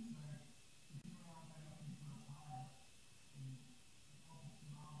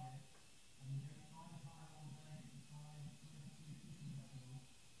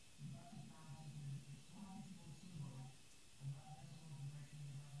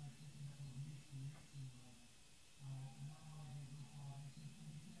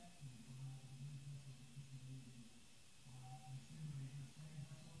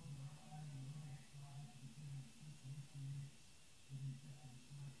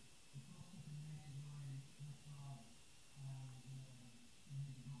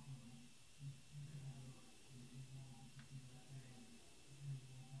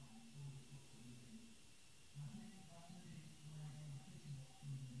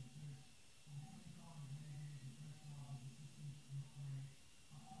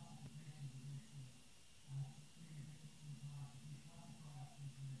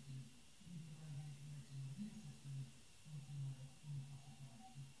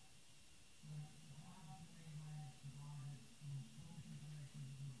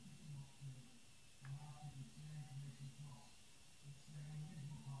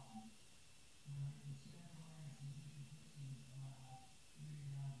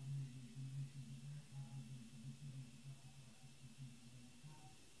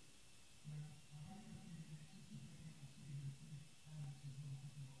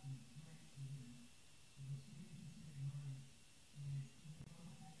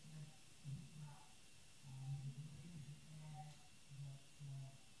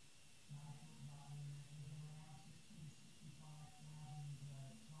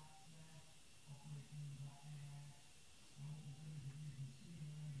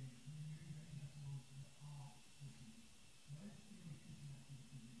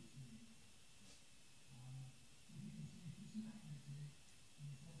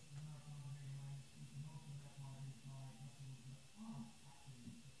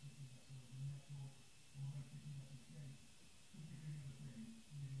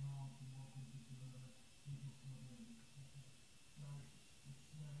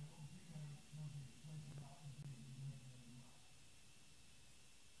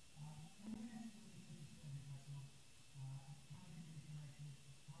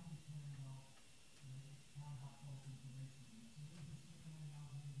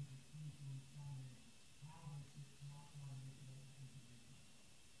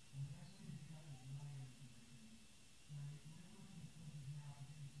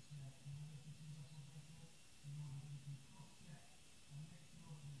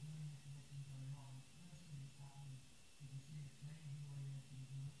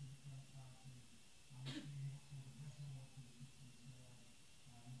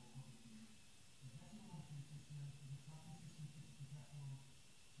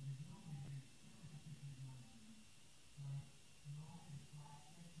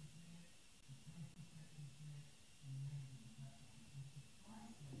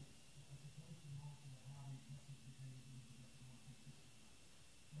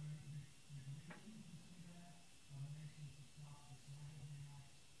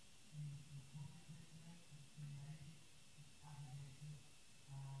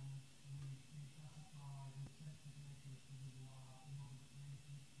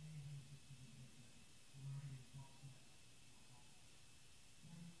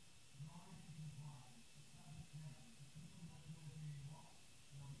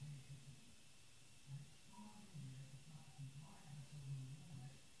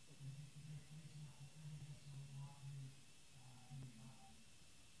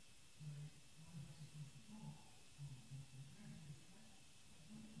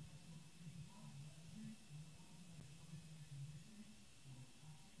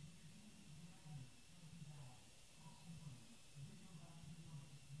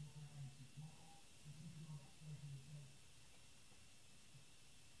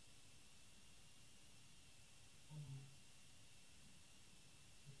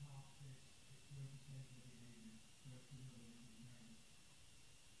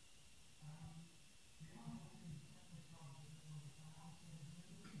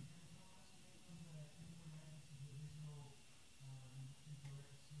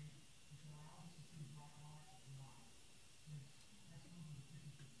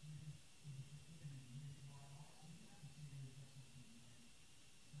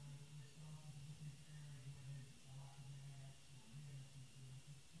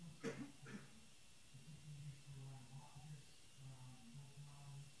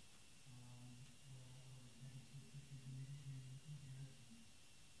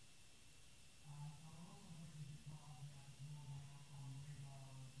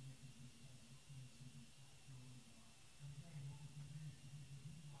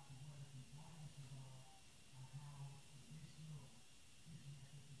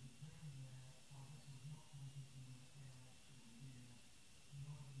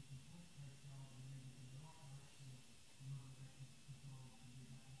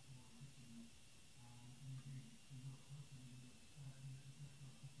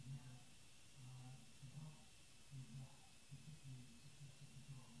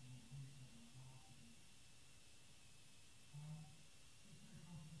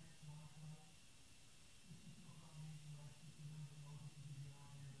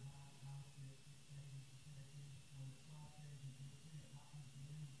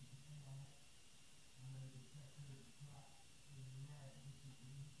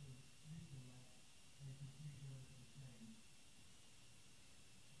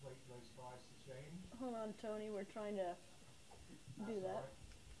Tony. We're trying to do that.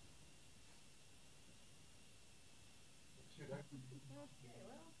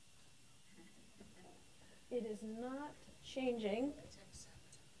 It is not changing.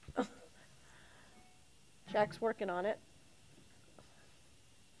 Jack's working on it.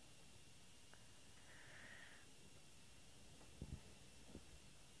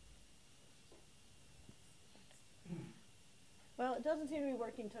 Well, it doesn't seem to be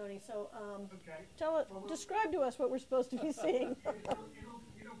working, Tony. So, Okay. describe to us what we're supposed to be seeing.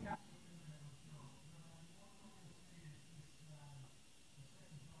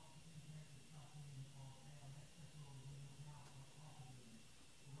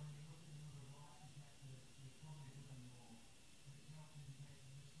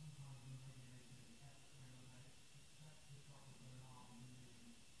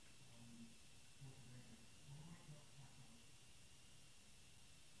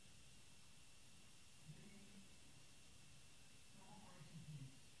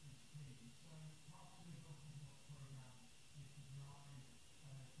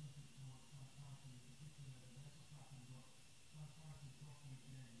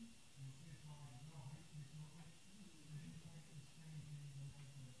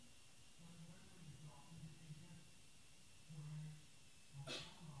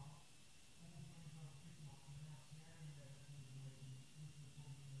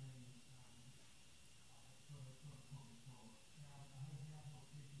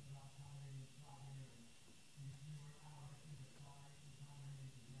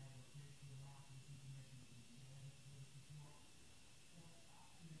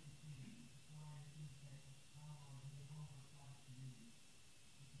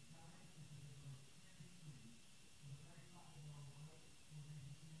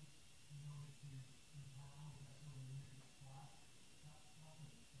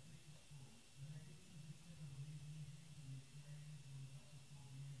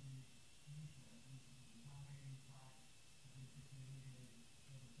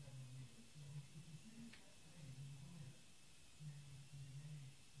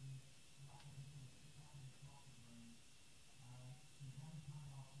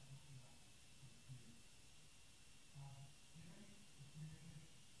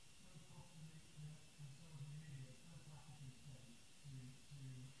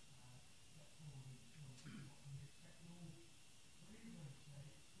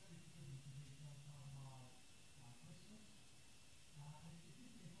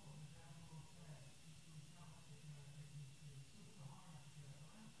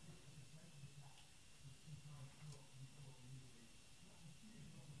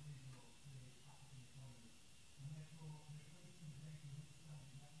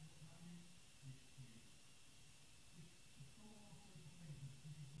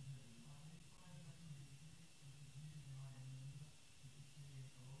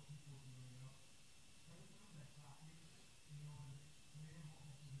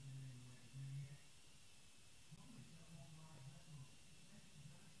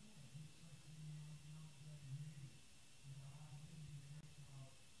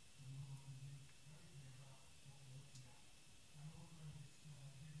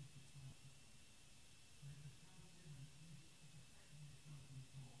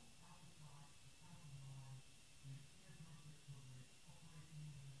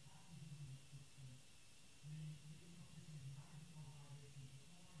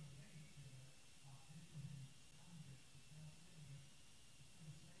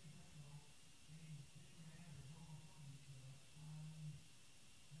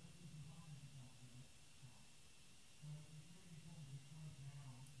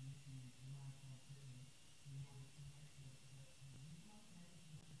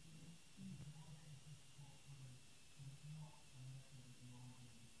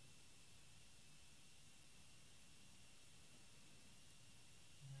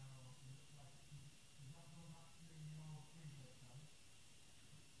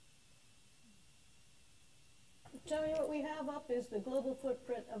 Tony, what we have up is the global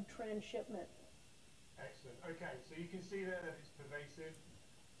footprint of transshipment. Excellent. Okay, so you can see there that it's pervasive.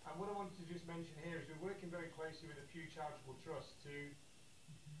 And what I wanted to just mention here is we're working very closely with the Pew Charitable Trust to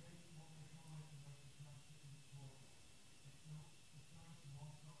create what we're calling the most transshipment portal. It's built the first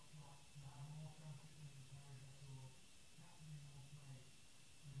one-stop shop to have more transshipment and carry vessels capturing in one place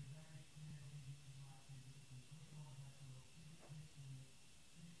with a very clear leading interactive that you can click on a vessel, see its history,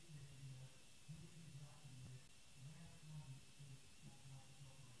 see its behaviour, who it's interacting with, where it landed to, what class it's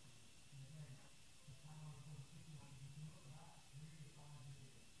operating. And again, the power of sort of picking up, you can look back 3 to 5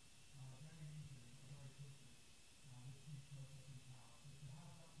 years very easily and very quickly with huge processing power. So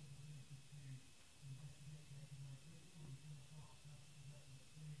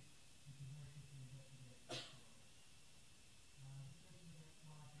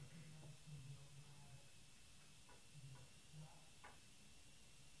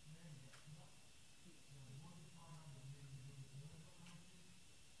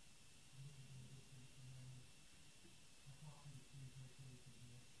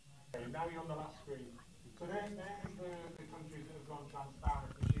now you're on the last screen. So there's the countries that have gone transparent,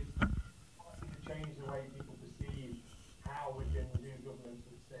 which is starting to change the way people perceive how we can do governance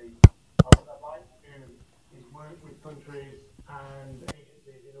at sea. What I'd like to do is work with countries and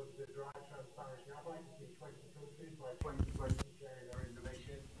agencies in order to drive transparency. I'd like to see 20 countries by 2020 sharing their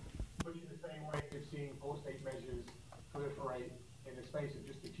information, much in the same way we've seen port-state measures proliferate in the space of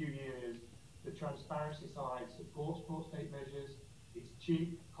just a few years. The transparency side supports port-state measures. It's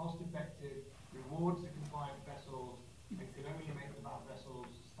cheap, cost-effective, rewards the compliant vessels, and can only make the bad vessels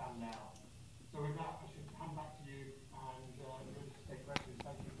stand out. So with that, I should hand back to you, and we'll just take questions.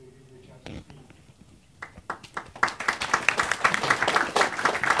 Thank you for giving me a chance to speak.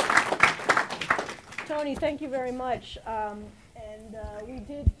 Tony, thank you very much. We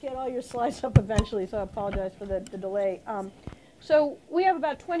did get all your slides up eventually, so I apologize for the delay. So we have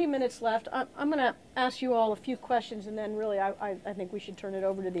about 20 minutes left. I'm going to ask you all a few questions, and then really I think we should turn it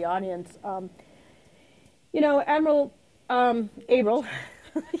over to the audience. You know, Admiral Abel,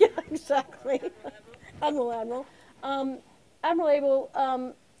 yeah, exactly. Admiral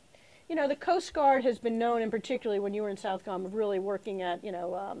Abel, you know, the Coast Guard has been known, and particularly when you were in Southcom, of really working at, you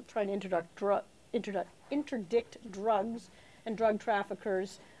know, trying to interdict drugs and drug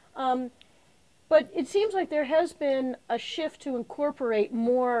traffickers. But it seems like there has been a shift to incorporate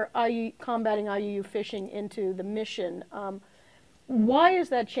more combating IUU fishing into the mission. Why has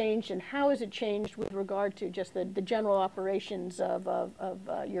that changed, and how has it changed with regard to just the general operations of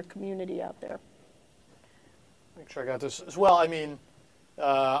your community out there? Make sure I got this as well. I mean,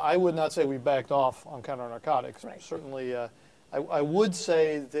 I would not say we backed off on counter-narcotics. Right. Certainly, I would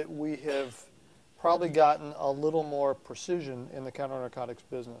say that we have probably gotten a little more precision in the counter-narcotics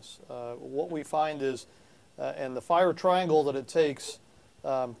business. What we find is, and the fire triangle that it takes,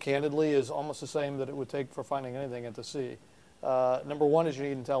 candidly, is almost the same that it would take for finding anything at the sea. Number one is you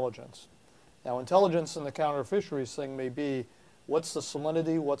need intelligence. Now, intelligence in the counter-fisheries thing may be, what's the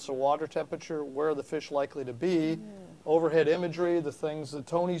salinity, what's the water temperature, where are the fish likely to be, overhead imagery, the things that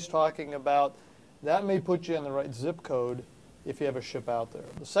Tony's talking about. That may put you in the right zip code if you have a ship out there.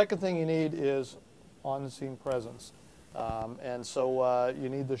 The second thing you need is on-scene presence. And so you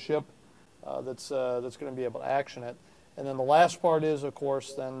need the ship that's going to be able to action it. And then the last part is, of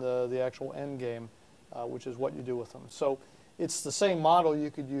course, then the actual end game, which is what you do with them. So it's the same model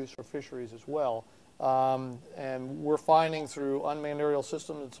you could use for fisheries as well. And we're finding through unmanned aerial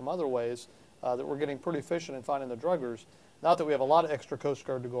systems and some other ways that we're getting pretty efficient in finding the druggers. Not that we have a lot of extra Coast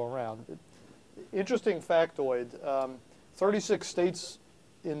Guard to go around. Interesting factoid, 36 states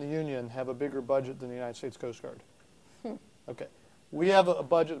in the Union have a bigger budget than the United States Coast Guard. Okay. We have a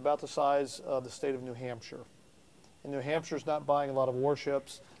budget about the size of the state of New Hampshire. And New Hampshire's not buying a lot of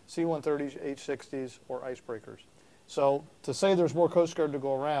warships, C-130s, H-60s, or icebreakers. So to say there's more Coast Guard to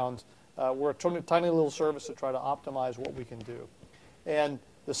go around, we're a tiny little service to try to optimize what we can do. And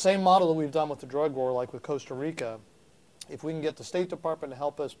the same model that we've done with the drug war, like with Costa Rica, if we can get the State Department to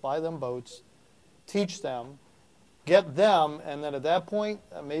help us buy them boats, teach them, get them, and then at that point,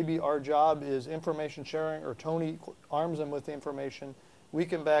 maybe our job is information sharing, or Tony arms them with the information. We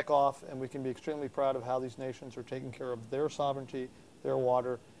can back off, and we can be extremely proud of how these nations are taking care of their sovereignty, their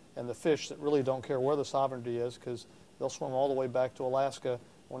water, and the fish that really don't care where the sovereignty is, because they'll swim all the way back to Alaska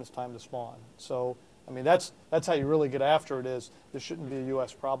when it's time to spawn. So, I mean, that's how you really get after it. Is this shouldn't be a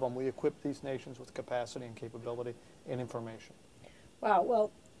U.S. problem. We equip these nations with capacity and capability and information. Wow,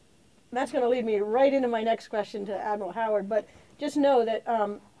 well, that's going to lead me right into my next question to Admiral Howard. But just know that,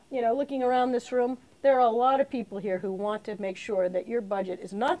 you know, looking around this room, there are a lot of people here who want to make sure that your budget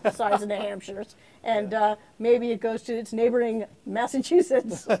is not the size of New Hampshire's, and maybe it goes to its neighboring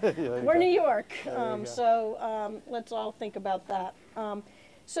Massachusetts or New York. So let's all think about that.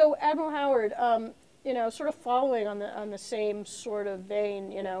 So Admiral Howard, you know, sort of following on the same sort of vein,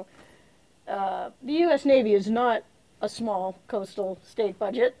 you know, the U.S. Navy is not a small coastal state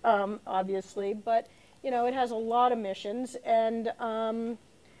budget, obviously, but, you know, it has a lot of missions, and,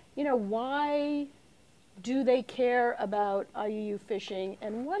 you know, why do they care about IUU fishing,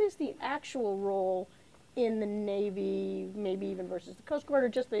 and what is the actual role in the Navy, maybe even versus the Coast Guard, or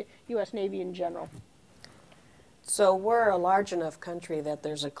just the U.S. Navy in general? So we're a large enough country that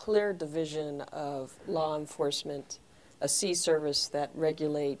there's a clear division of law enforcement, a sea service that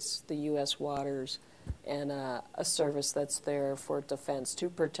regulates the U.S. waters, and a service that's there for defense to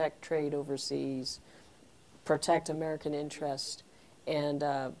protect trade overseas, protect American interest, and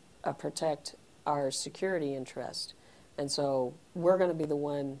protect our security interest. And so we're going to be the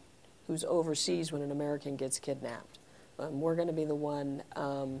one who's overseas when an American gets kidnapped. We're going to be the one,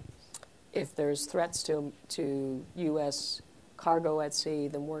 if there's threats to U.S. cargo at sea,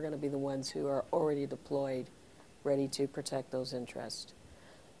 then we're going to be the ones who are already deployed, ready to protect those interests.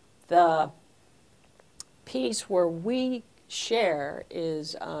 The piece where we share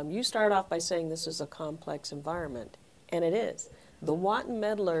is you start off by saying this is a complex environment, and it is. The wanton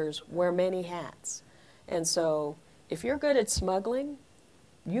meddlers wear many hats. And so if you're good at smuggling,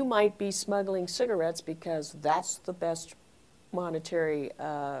 you might be smuggling cigarettes because that's the best monetary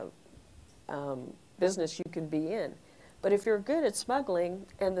business you can be in. But if you're good at smuggling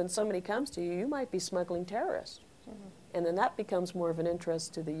and then somebody comes to you, you might be smuggling terrorists. And then that becomes more of an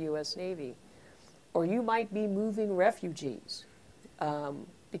interest to the U.S. Navy. Or you might be moving refugees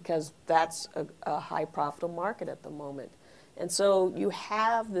because that's a high profitable market at the moment. And so you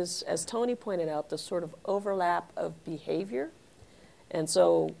have this, as Tony pointed out, this sort of overlap of behavior. And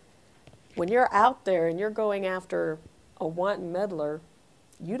so when you're out there and you're going after a wanton meddler,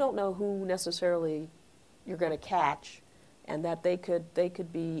 you don't know who necessarily you're going to catch, and that they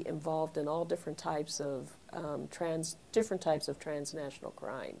could be involved in all different types of transnational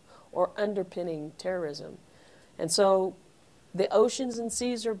crime or underpinning terrorism. And so the oceans and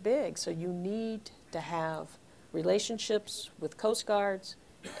seas are big, so you need to have relationships with Coast Guards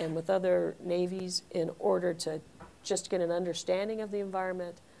and with other navies in order to just get an understanding of the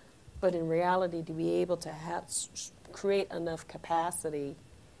environment, but in reality to be able to create enough capacity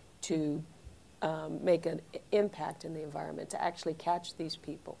to make an impact in the environment, to actually catch these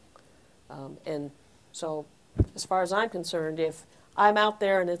people. And so as far as I'm concerned, if I'm out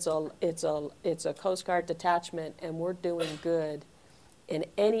there and it's a Coast Guard detachment and we're doing good in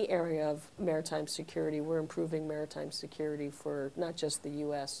any area of maritime security, we're improving maritime security for not just the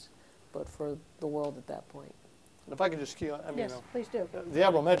U.S., but for the world at that point. And if I could just key on, Yes, please do. the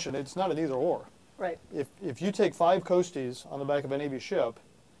Admiral mentioned it's not an either or. Right. If you take 5 coasties on the back of a Navy ship,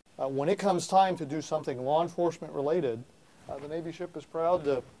 when it comes time to do something law enforcement related, the Navy ship is proud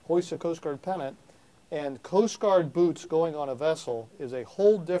to hoist a Coast Guard pennant, and Coast Guard boots going on a vessel is a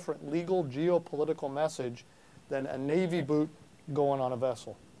whole different legal geopolitical message than a Navy boot going on a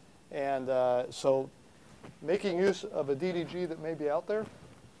vessel. And so making use of a DDG that may be out there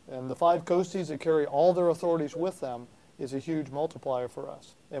and the 5 coasties that carry all their authorities with them is a huge multiplier for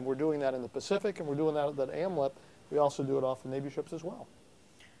us. And we're doing that in the Pacific, and we're doing that at AMLIP. We also do it off the Navy ships as well.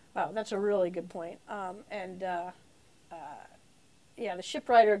 Wow, that's a really good point. Yeah, the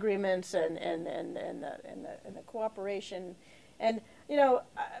shipwrighter agreements and the cooperation, and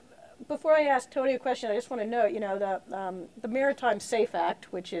before I ask Tony a question, I just want to note, the Maritime Safe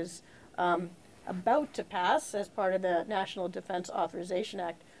Act, which is about to pass as part of the National Defense Authorization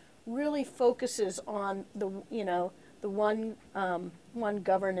Act, really focuses on the one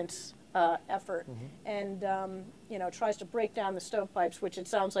governance effort, and tries to break down the stovepipes, which it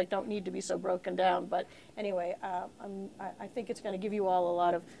sounds like don't need to be so broken down. But anyway, I think it's going to give you all a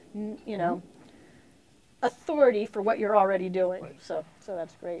lot of authority for what you're already doing. Right. So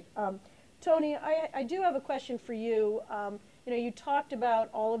that's great. Tony, I do have a question for you. You talked about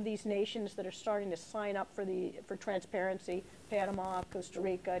all of these nations that are starting to sign up for transparency: Panama, Costa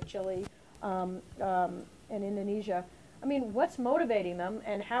Rica, Chile, and Indonesia. I mean, what's motivating them,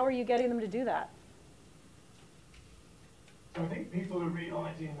 and how are you getting them to do that? So I think people are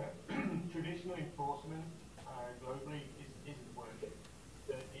realizing that traditional enforcement globally isn't working.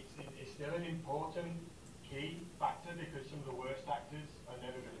 That it's still an important key factor because some of the worst actors are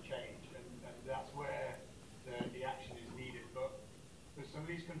never going to change, and that's where the action is needed. But for some of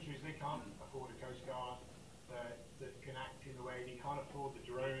these countries, they can't afford a Coast Guard that can act in the way, they can't afford the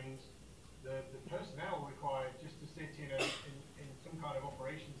drones. The personnel required just to sit in some kind of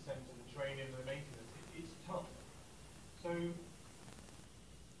operations center, the training and the maintenance, it's tough. So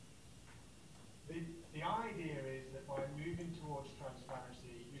the idea is that by moving towards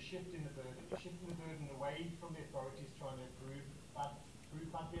transparency, you're shifting the burden. You're shifting the burden away from the authorities trying to prove bad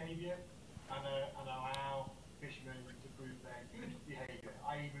behavior and allow fishermen to prove their good behavior,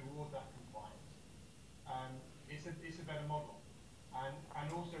 i.e. reward that compliance. It's a better model. And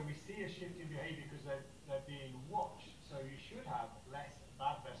also we see a shift in behavior because they're being watched. So you should have less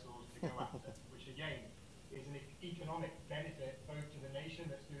bad vessels to go after, which again is an economic benefit both to the nation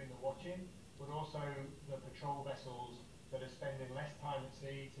that's doing the watching, but also the patrol vessels that are spending less time at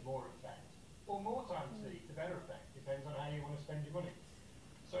sea to more effect, or more time at sea to better effect, depends on how you want to spend your money.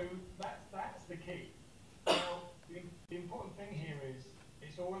 So that's the key. Now, the important thing here is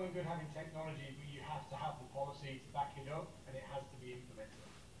it's all well and good having technology, but you have to have the policy to back it up, and it has to be implemented.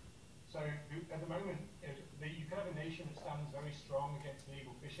 So at the moment, you can have a nation that stands very strong against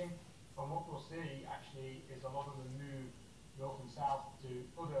illegal fishing, and what we'll see actually is a lot of them move north and south to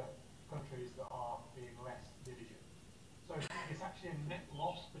other countries that are being less diligent. So So it's actually a net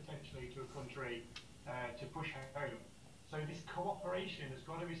loss potentially to a country to push home. So this cooperation has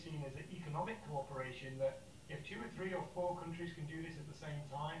got to be seen as an economic cooperation, that if 2 or 3 or 4 countries can do this at the same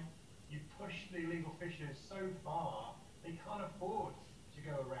time, you push the illegal fishers so far, they can't afford to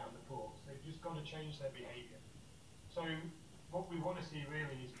go around the ports. They've just got to change their behavior. So what we want to see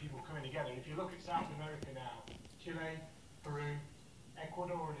really is people coming together. If you look at South America now, Chile, Peru,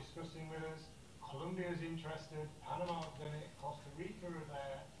 Ecuador are discussing with us, Colombia's interested, Panama's done it, Costa Rica are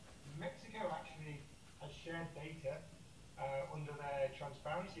there, Mexico actually has shared data under their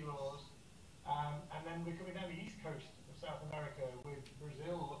transparency laws, and then we're coming down the east coast of South America with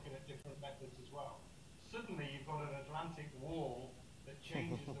Brazil looking at different methods as well. Suddenly you've got an Atlantic wall that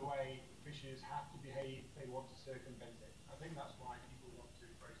changes the way fishers have to behave if they want to circumvent it. I think that's why people want to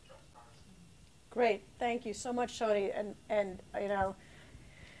embrace transparency. Great, thank you so much, Tony. And you know,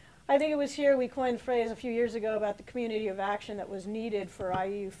 I think it was here we coined the phrase a few years ago about the community of action that was needed for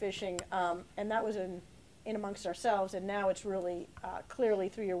IUU fishing, and that was in amongst ourselves, and now it's really clearly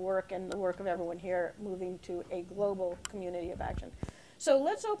through your work and the work of everyone here moving to a global community of action. So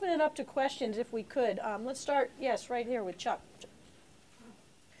let's open it up to questions if we could. Let's start, yes, right here with Chuck.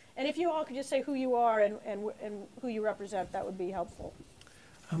 And if you all could just say who you are and who you represent, that would be helpful.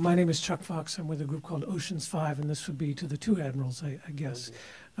 My name is Chuck Fox. I'm with a group called Oceans 5, and this would be to the 2 admirals, I guess.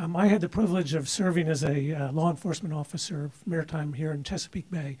 I had the privilege of serving as a law enforcement officer maritime here in Chesapeake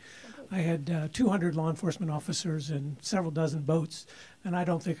Bay. I had 200 law enforcement officers and several dozen boats, and I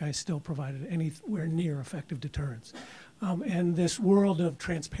don't think I still provided anywhere near effective deterrence. And this world of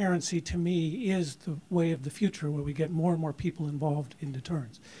transparency, to me, is the way of the future, where we get more and more people involved in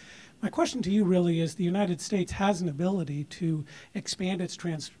deterrence. My question to you really is, the United States has an ability to expand its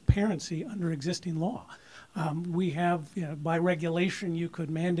transparency under existing law. We have, you know, by regulation, you could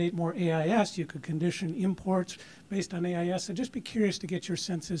mandate more AIS, you could condition imports based on AIS. I'd just be curious to get your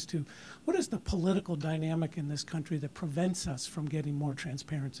sense as to what is the political dynamic in this country that prevents us from getting more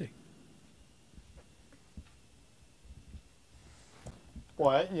transparency?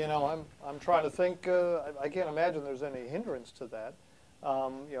 Well, you know, I'm trying to think. I can't imagine there's any hindrance to that.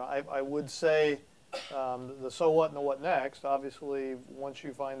 You know, I would say the so what and the what next. Obviously, once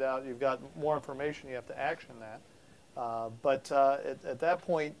you find out you've got more information, you have to action that. But at that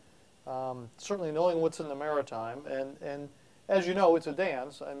point, certainly knowing what's in the maritime, and as you know, it's a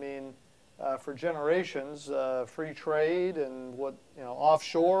dance. I mean, for generations, free trade and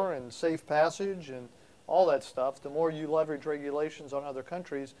offshore and safe passage and all that stuff. The more you leverage regulations on other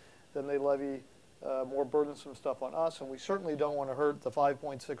countries, then they levy more burdensome stuff on us, and we certainly don't want to hurt the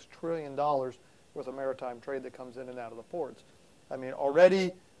 $5.6 trillion worth of maritime trade that comes in and out of the ports. I mean,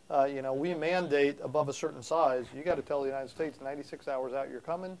 already, we mandate above a certain size. You got to tell the United States 96 hours out you're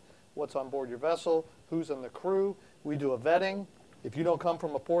coming, what's on board your vessel, who's in the crew. We do a vetting. If you don't come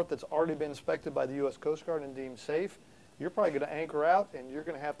from a port that's already been inspected by the U.S. Coast Guard and deemed safe, you're probably going to anchor out, and you're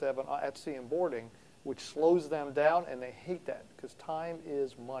going to have an at-sea and boarding, which slows them down, and they hate that because time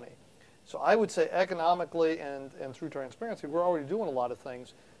is money. So I would say economically and through transparency, we're already doing a lot of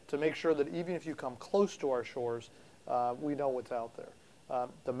things to make sure that even if you come close to our shores, we know what's out there.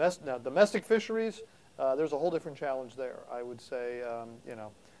 Domestic fisheries, there's a whole different challenge there. I would say,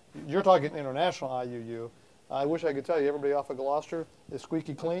 you're talking international IUU. I wish I could tell you everybody off of Gloucester is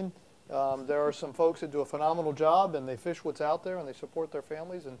squeaky clean. There are some folks that do a phenomenal job, and they fish what's out there, and they support their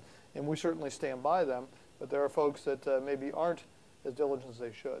families, and we certainly stand by them. But there are folks that maybe aren't as diligent as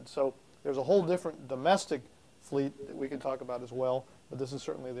they should. So there's a whole different domestic fleet that we can talk about as well, but this is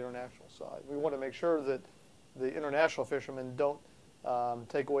certainly the international side. We want to make sure that the international fishermen don't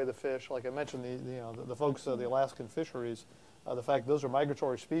take away the fish. Like I mentioned, the folks of the Alaskan fisheries, the fact those are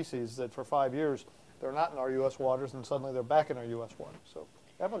migratory species that for 5 years they're not in our U.S. waters, and suddenly they're back in our U.S. waters. So,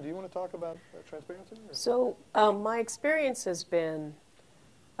 Evelyn, do you want to talk about transparency? So my experience has been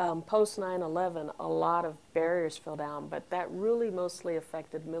post 9/11, a lot of barriers fell down, but that really mostly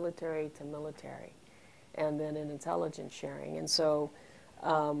affected military to military, and then in intelligence sharing. And so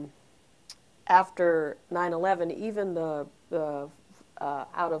after 9/11, even the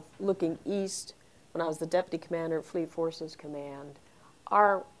out of looking east, when I was the deputy commander at Fleet Forces Command,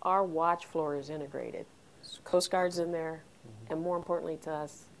 our watch floor is integrated. Coast Guard's in there, and more importantly to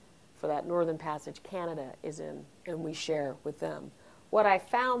us, for that Northern Passage, Canada is in, and we share with them. What I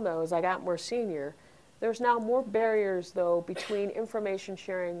found, though, as I got more senior, there's now more barriers, though, between information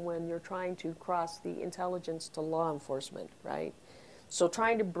sharing when you're trying to cross the intelligence to law enforcement, right? So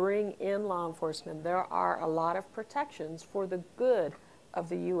trying to bring in law enforcement, there are a lot of protections for the good of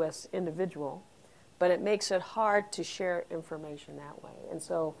the U.S. individual, but it makes it hard to share information that way. And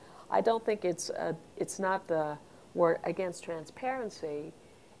so I don't think it's not the were against transparency,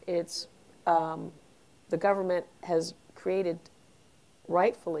 it's the government has created,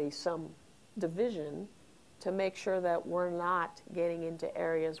 rightfully, some division to make sure that we're not getting into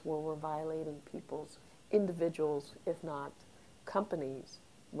areas where we're violating people's, individuals, if not companies'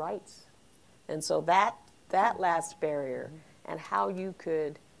 rights. And so that last barrier and how you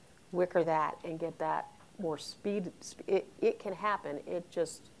could wicker that and get that more speed, it can happen. It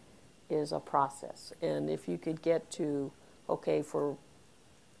just is a process. And if you could get to, okay, for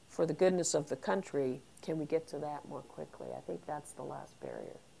the goodness of the country, can we get to that more quickly? I think that's the last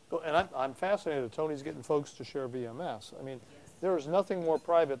barrier. Well, and I'm fascinated that Tony's getting folks to share VMS. I mean, there is nothing more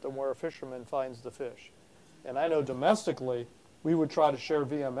private than where a fisherman finds the fish. And I know domestically, we would try to share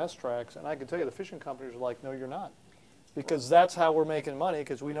VMS tracks, and I can tell you the fishing companies are like, no, you're not. Because that's how we're making money,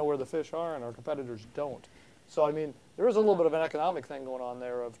 because we know where the fish are and our competitors don't. So, I mean, there is a little bit of an economic thing going on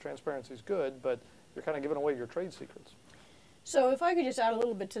there of transparency is good, but you're kind of giving away your trade secrets. So if I could just add a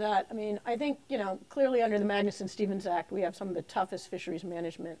little bit to that, I mean, I think, clearly under the Magnuson-Stevens Act, we have some of the toughest fisheries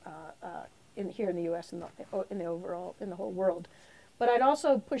management here in the U.S. and in the whole world. But I'd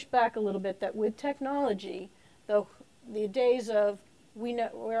also push back a little bit that with technology, the days of we know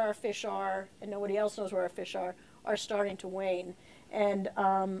where our fish are and nobody else knows where our fish are starting to wane. And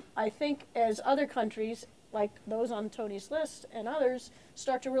I think as other countries, like those on Tony's list and others,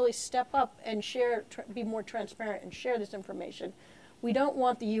 start to really step up and share, be more transparent and share this information. We don't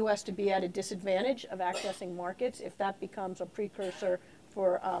want the U.S. to be at a disadvantage of accessing markets if that becomes a precursor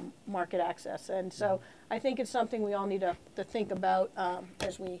for market access. And so I think it's something we all need to think about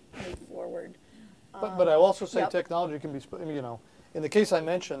as we move forward. But I also say Yep. technology can be, in the case I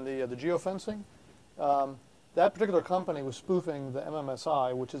mentioned, the geofencing, that particular company was spoofing the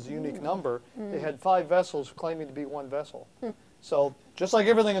MMSI, which is a unique number. They had 5 vessels claiming to be one vessel. So just like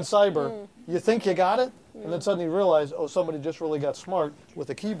everything in cyber, you think you got it, and then suddenly you realize, oh, somebody just really got smart with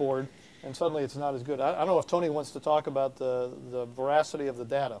a keyboard, and suddenly it's not as good. I don't know if Tony wants to talk about the veracity of the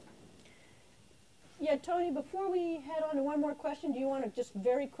data. Yeah, Tony, before we head on to one more question, do you want to just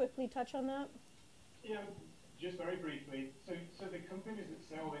very quickly touch on that? Yeah, just very briefly. So the companies that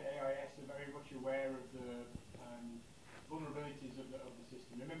sell the AIS are very much aware of the vulnerabilities of the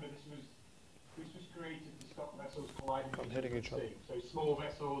system. Remember, this was created to stop vessels colliding From hitting each other. So small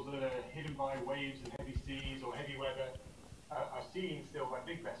vessels that are hidden by waves and heavy seas or heavy weather are seen still by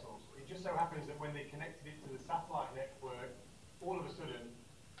big vessels. It just so happens that when they connected it to the satellite network, all of a sudden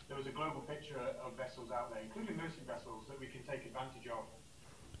there was a global picture of vessels out there, including merchant vessels that we can take advantage of.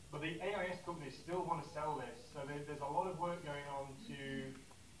 But the AIS companies still want to sell this, so there's a lot of work going on to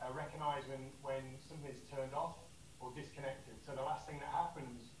recognize when something is turned off or disconnected. So the last thing that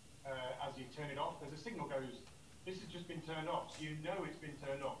happens as you turn it off, there's a signal goes, this has just been turned off. So you know it's been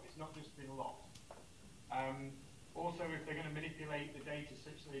turned off. It's not just been locked. Also, if they're going to manipulate the data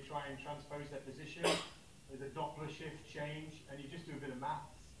such that they try and transpose their position, there's a Doppler shift change, and you just do a bit of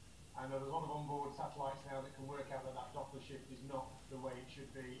maths. And there's a lot of onboard satellites now that can work out that Doppler shift is not the way it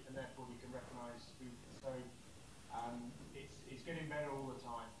should be, and therefore you can recognize spoofing. So it's getting better all the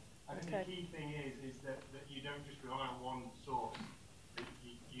time. I think the key thing is that you don't just rely on one source.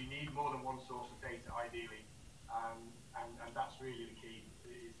 You need more than one source of data, ideally, and that's really the key,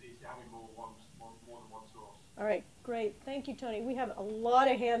 is having more than one source. All right, great. Thank you, Tony. We have a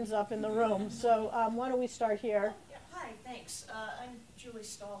lot of hands up in the room, so why don't we start here? Hi, thanks. I'm Julie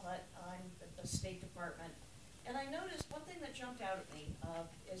Stallhut. I'm at the State Department. And I noticed one thing that jumped out at me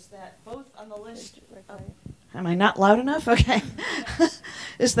is that both on the list of, am I not loud enough? Okay.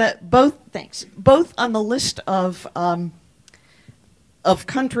 Is that both on the list of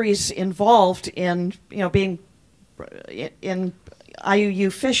countries involved in, being in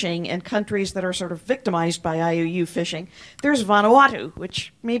IUU fishing and countries that are sort of victimized by IUU fishing, there's Vanuatu,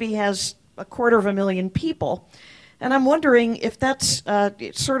 which maybe has 250,000 people. And I'm wondering if that's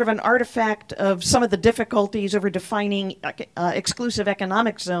sort of an artifact of some of the difficulties over defining exclusive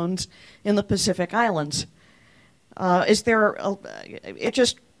economic zones in the Pacific Islands. Is there, it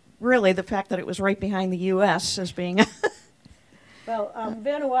just really the fact that it was right behind the U.S. as being... Well,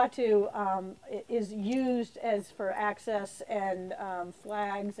 Vanuatu is used as for access and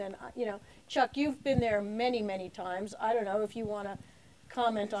flags, and Chuck, you've been there many, many times. I don't know if you want to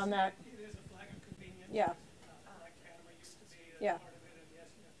comment on that. It is a flag of convenience. Yeah. Like Panama used to be Yeah. part of it, and yes,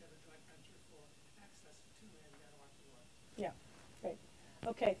 you have to have a joint venture for access to land Vanuatu. Yeah, great.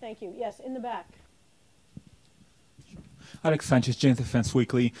 Okay, thank you. Yes, in the back. Alex Sanchez, James Defense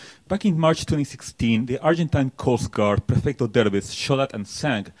Weekly. Back in March 2016, the Argentine Coast Guard Prefecto Derbez shot at and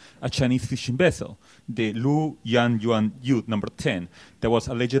sank a Chinese fishing vessel, the Lu Yan Yuan Yu number 10, that was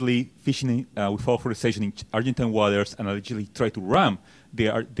allegedly fishing with authorization in Argentine waters and allegedly tried to ram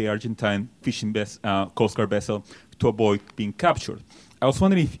the Argentine fishing Coast Guard vessel to avoid being captured. I was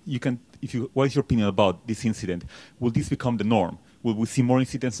wondering what is your opinion about this incident? Will this become the norm? Will we see more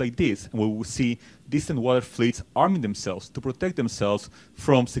incidents like this? And will we see distant water fleets arming themselves to protect themselves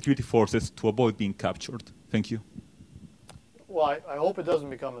from security forces to avoid being captured? Thank you. Well, I hope it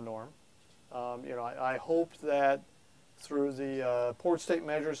doesn't become the norm. I hope that through the port state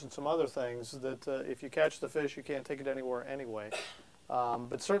measures and some other things that if you catch the fish, you can't take it anywhere anyway.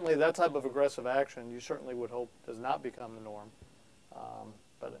 But certainly that type of aggressive action, you certainly would hope does not become the norm.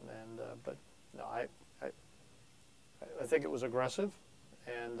 But no, I think it was aggressive,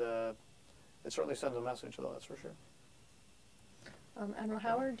 and it certainly sends a message, though, that's for sure. Admiral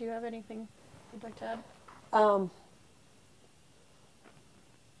Howard, do you have anything you'd like to add?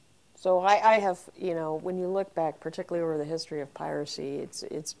 So I have, when you look back, particularly over the history of piracy,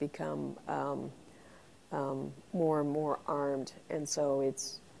 it's become more and more armed, and so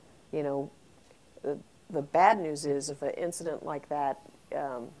it's, the bad news is if an incident like that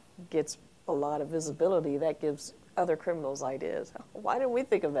gets a lot of visibility, that gives other criminals ideas. Why didn't we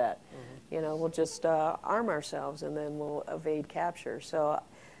think of that? Mm-hmm. We'll just arm ourselves and then we'll evade capture. So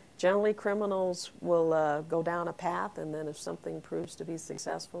generally criminals will go down a path, and then if something proves to be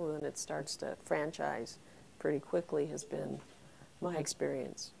successful, then it starts to franchise pretty quickly, has been my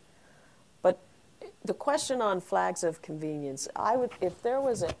experience. But the question on flags of convenience, if there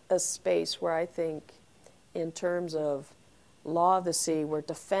was a space where I think in terms of law of the sea, where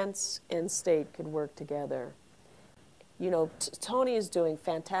defense and state could work together. Tony is doing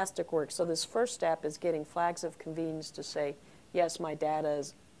fantastic work. So this first step is getting flags of convenience to say, yes, my data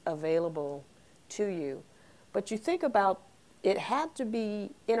is available to you. But you think about, it had to be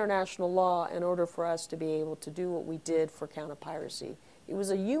international law in order for us to be able to do what we did for counter-piracy. It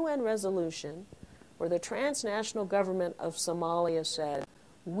was a UN resolution where the transnational government of Somalia said,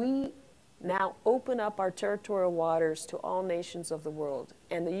 we now open up our territorial waters to all nations of the world.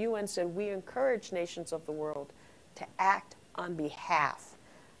 And the UN said, we encourage nations of the world to act on behalf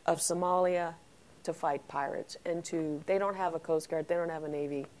of Somalia to fight pirates. And they don't have a Coast Guard, they don't have a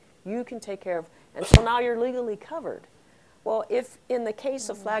Navy. You can take care of, and so now you're legally covered. Well, if in the case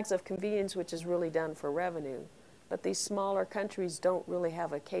of flags of convenience, which is really done for revenue, but these smaller countries don't really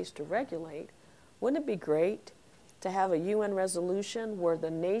have a case to regulate, wouldn't it be great to have a UN resolution where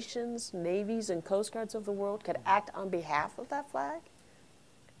the nations, navies, and coast guards of the world could act on behalf of that flag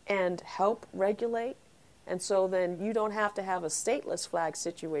and help regulate? And so then you don't have to have a stateless flag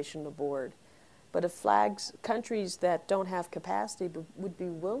situation aboard. But if countries that don't have capacity would be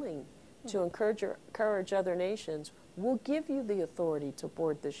willing to encourage other nations, we'll give you the authority to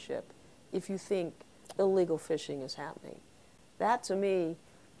board this ship if you think illegal fishing is happening. That, to me,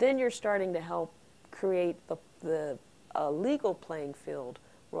 then you're starting to help create the legal playing field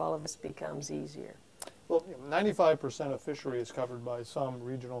where all of this becomes easier. Well, 95% of fishery is covered by some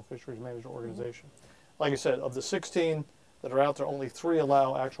regional fisheries management organization. Like I said, of the 16 that are out there, only 3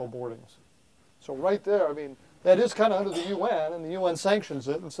 allow actual boardings. So right there, I mean, that is kind of under the UN, and the UN sanctions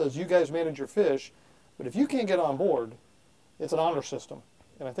it and says, you guys manage your fish, but if you can't get on board, it's an honor system.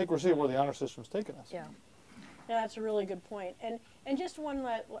 And I think we're seeing where the honor system's taken us. Yeah. Yeah, that's a really good point. And just one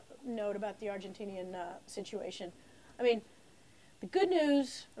note about the Argentinian situation. I mean, the good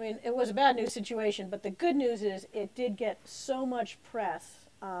news, it was a bad news situation, but the good news is it did get so much press,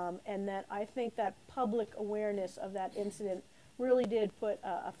 and that I think that public awareness of that incident really did put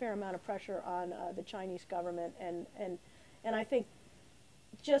a fair amount of pressure on the Chinese government. And I think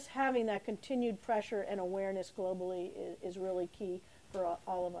just having that continued pressure and awareness globally is really key for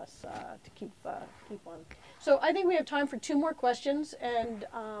all of us to keep on. So I think we have time for 2 more questions, and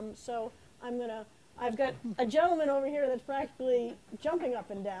so I've got a gentleman over here that's practically jumping up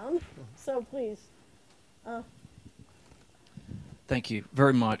and down, so please. Thank you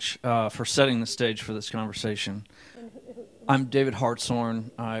very much for setting the stage for this conversation. I'm David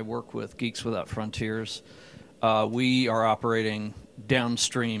Hartshorn. I work with Geeks Without Frontiers. We are operating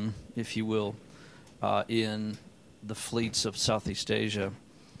downstream, if you will, in the fleets of Southeast Asia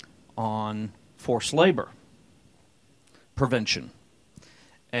on forced labor prevention.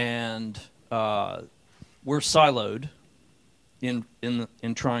 And we're siloed in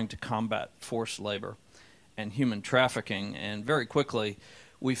trying to combat forced labor and human trafficking. And very quickly,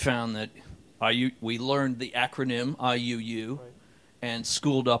 we found that we learned the acronym IUU, right, and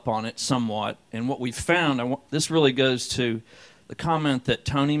schooled up on it somewhat. And what we've found, this really goes to the comment that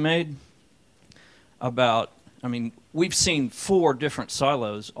Tony made about, I mean, we've seen 4 different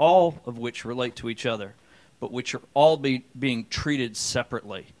silos, all of which relate to each other, but which are all being treated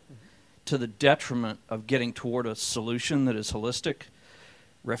separately to the detriment of getting toward a solution that is holistic.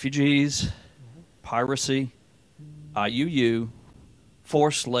 Refugees, piracy, IUU,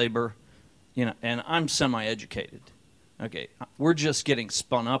 forced labor, you know, and I'm semi-educated. Okay, we're just getting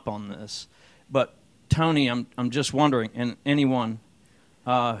spun up on this. But Tony, I'm just wondering, and anyone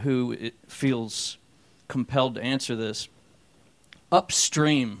who feels compelled to answer this,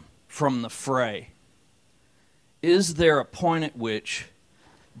 upstream from the fray, is there a point at which,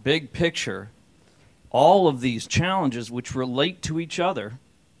 big picture, all of these challenges which relate to each other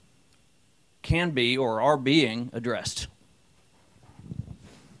can be or are being addressed?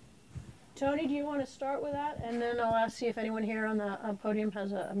 Tony, do you want to start with that? And then I'll see if anyone here on the podium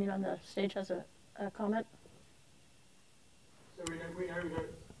has on the stage has a comment. So we know that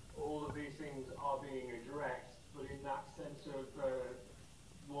all of these things are being addressed, but in that sense of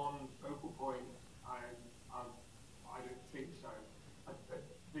one focal point, I don't think so.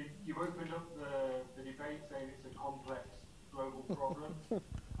 You've opened up the debate saying it's a complex global problem.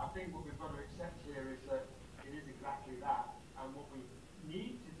 I think what we've got to accept here is that it is exactly that, and what we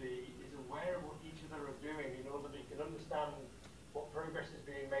need to be is aware of what each other are doing in order that we can understand what progress is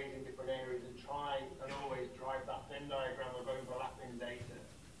being made in different areas and try and always drive that Venn diagram of overlapping data.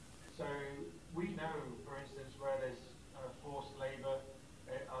 So we know, for instance, where there's forced labour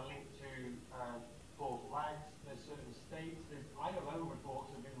are linked to false flags. There's certain states, there's ILO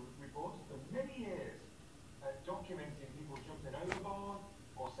reports have been reported for many years documenting people jumping overboard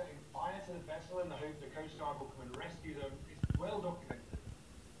or setting fire to the vessel in the hope the Coast Guard will come and rescue them. It's well documented.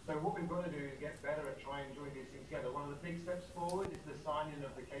 So what we've got to do is get better at trying to join these things together. One of the big steps forward is the signing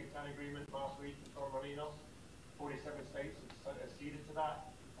of the Cape Town Agreement last week in Torremolinos. 47 states have acceded to that.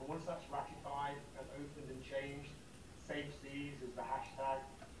 And once that's ratified and opened and changed, safe seas is the hashtag.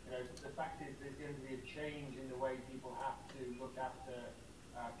 You know, the fact is there's going to be a change in the way people have to look after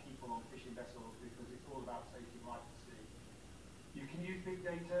people on fishing vessels because it's all about safety of life at sea. You can use big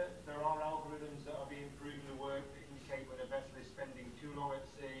data. There are algorithms that are being proven to work that indicate when a vessel is spending too long at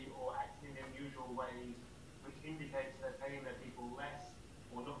sea or acting in unusual ways, which indicates they're paying their people less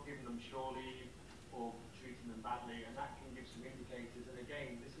or not giving them shore leave or treating them badly, and that can give some indicators. And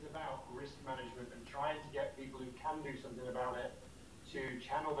again, this is about risk management and trying to get people who can do something about it to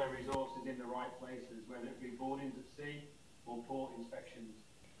channel their resources in the right places, whether it be boardings at sea or port inspections.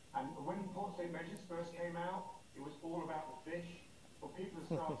 And when port state measures first came out, it was all about the fish. But people have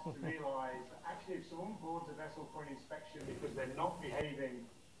started to realise that actually if someone boards a vessel for an inspection because they're not behaving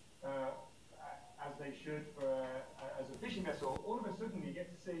as they should for as a fishing vessel, all of a sudden you get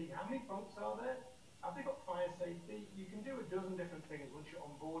to see how many boats are there, have they got fire safety? You can do a dozen different things once you're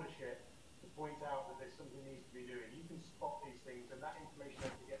on board a ship to point out that there's something needs to be doing. You can spot these things, and that information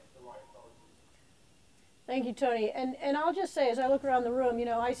has to get to the right authorities. Thank you, Tony. And I'll just say, as I look around the room, you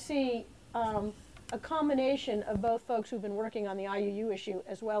know, I see a combination of both folks who've been working on the IUU issue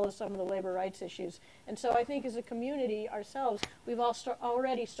as well as some of the labor rights issues. And so I think as a community ourselves, we've all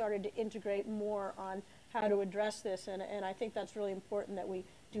already started to integrate more on how to address this. And I think that's really important that we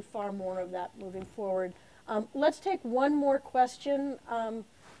do far more of that moving forward. Let's take one more question.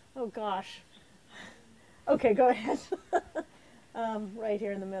 Oh, gosh. Okay, go ahead. Right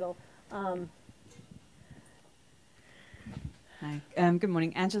here in the middle. Hi. Good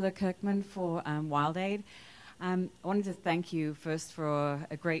morning. Angela Kirkman for Wild Aid. I wanted to thank you first for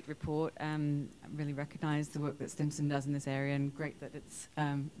a great report. I really recognize the work that Stimson does in this area, and great that it's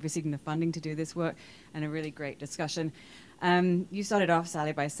receiving the funding to do this work, and a really great discussion. You started off,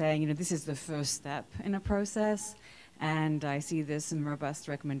 Sally, by saying, you know, this is the first step in a process, and I see there's some robust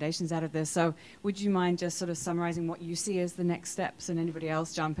recommendations out of this. So would you mind just sort of summarizing what you see as the next steps, and anybody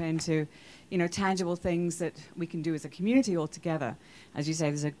else jump into, you know, tangible things that we can do as a community all together? As you say,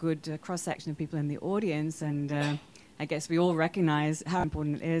 there's a good cross-section of people in the audience, and I guess we all recognize how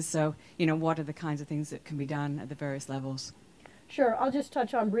important it is. So, you know, what are the kinds of things that can be done at the various levels? Sure, I'll just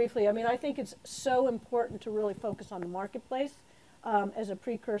touch on briefly. I mean, I think it's so important to really focus on the marketplace as a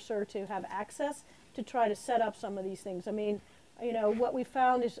precursor to have access to try to set up some of these things. I mean, you know, what we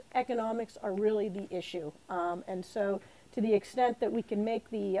found is economics are really the issue. And so to the extent that we can make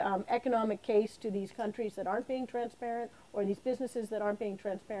the economic case to these countries that aren't being transparent, or these businesses that aren't being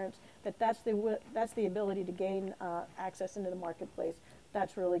transparent, that's the ability to gain access into the marketplace.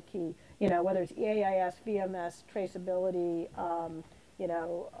 That's really key. You know, whether it's EAIS, VMS, traceability, you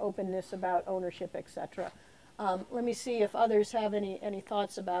know, openness about ownership, etc. Let me see if others have any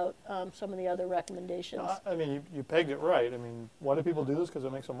thoughts about some of the other recommendations. No, I mean, you pegged it right. I mean, why do people do this? Because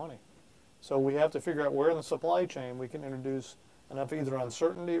it makes them money. So we have to figure out where in the supply chain we can introduce enough either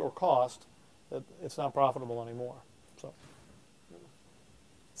uncertainty or cost that it's not profitable anymore.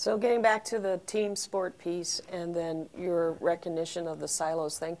 So getting back to the team sport piece and then your recognition of the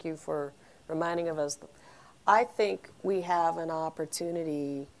silos, thank you for reminding of us. I think we have an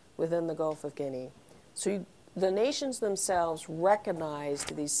opportunity within the Gulf of Guinea. So the nations themselves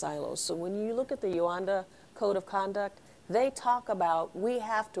recognized these silos. So when you look at the Uganda Code of Conduct, they talk about we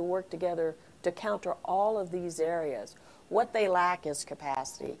have to work together to counter all of these areas. What they lack is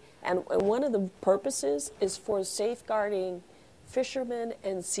capacity. And one of the purposes is for safeguarding fishermen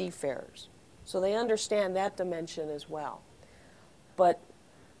and seafarers. So they understand that dimension as well. But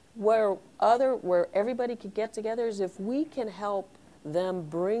where everybody could get together is if we can help them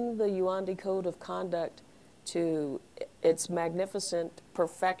bring the Uganda Code of Conduct to its magnificent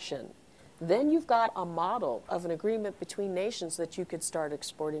perfection, then you've got a model of an agreement between nations that you could start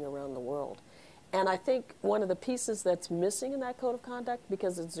exporting around the world. And I think one of the pieces that's missing in that Code of Conduct,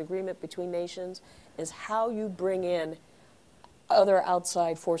 because it's an agreement between nations, is how you bring in other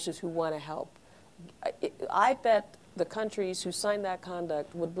outside forces who want to help. I bet the countries who signed that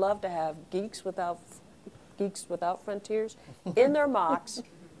conduct would love to have Geeks Without Frontiers in their mocks,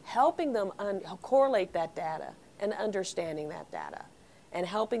 helping them correlate that data and understanding that data, and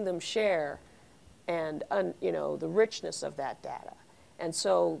helping them share and the richness of that data. And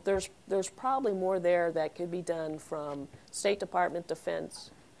so there's probably more there that could be done from State Department Defense,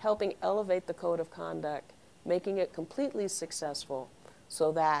 helping elevate the Code of Conduct, making it completely successful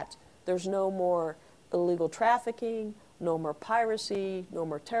so that there's no more illegal trafficking, no more piracy, no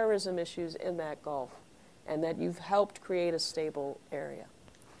more terrorism issues in that Gulf, and that you've helped create a stable area.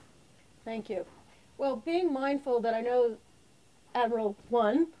 Thank you. Well, being mindful that I know Admiral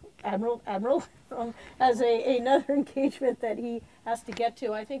has another engagement that he has to get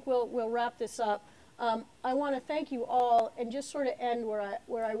to, I think we'll wrap this up. I want to thank you all and just sort of end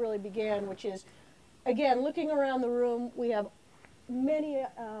where I really began, which is, again, looking around the room, we have many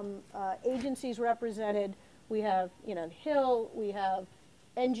agencies represented. We have, Hill, we have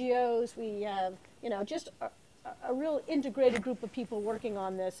NGOs, we have, just a real integrated group of people working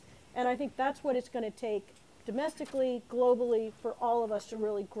on this. And I think that's what it's going to take domestically, globally, for all of us to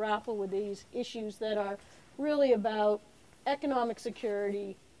really grapple with these issues that are really about economic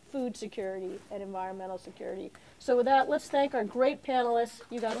security, food security, and environmental security. So with that, let's thank our great panelists.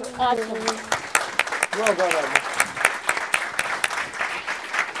 You guys are awesome. Well done, Edmund.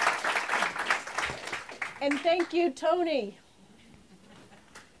 And thank you, Tony.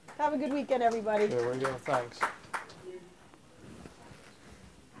 Have a good weekend, everybody. There we go. Thanks.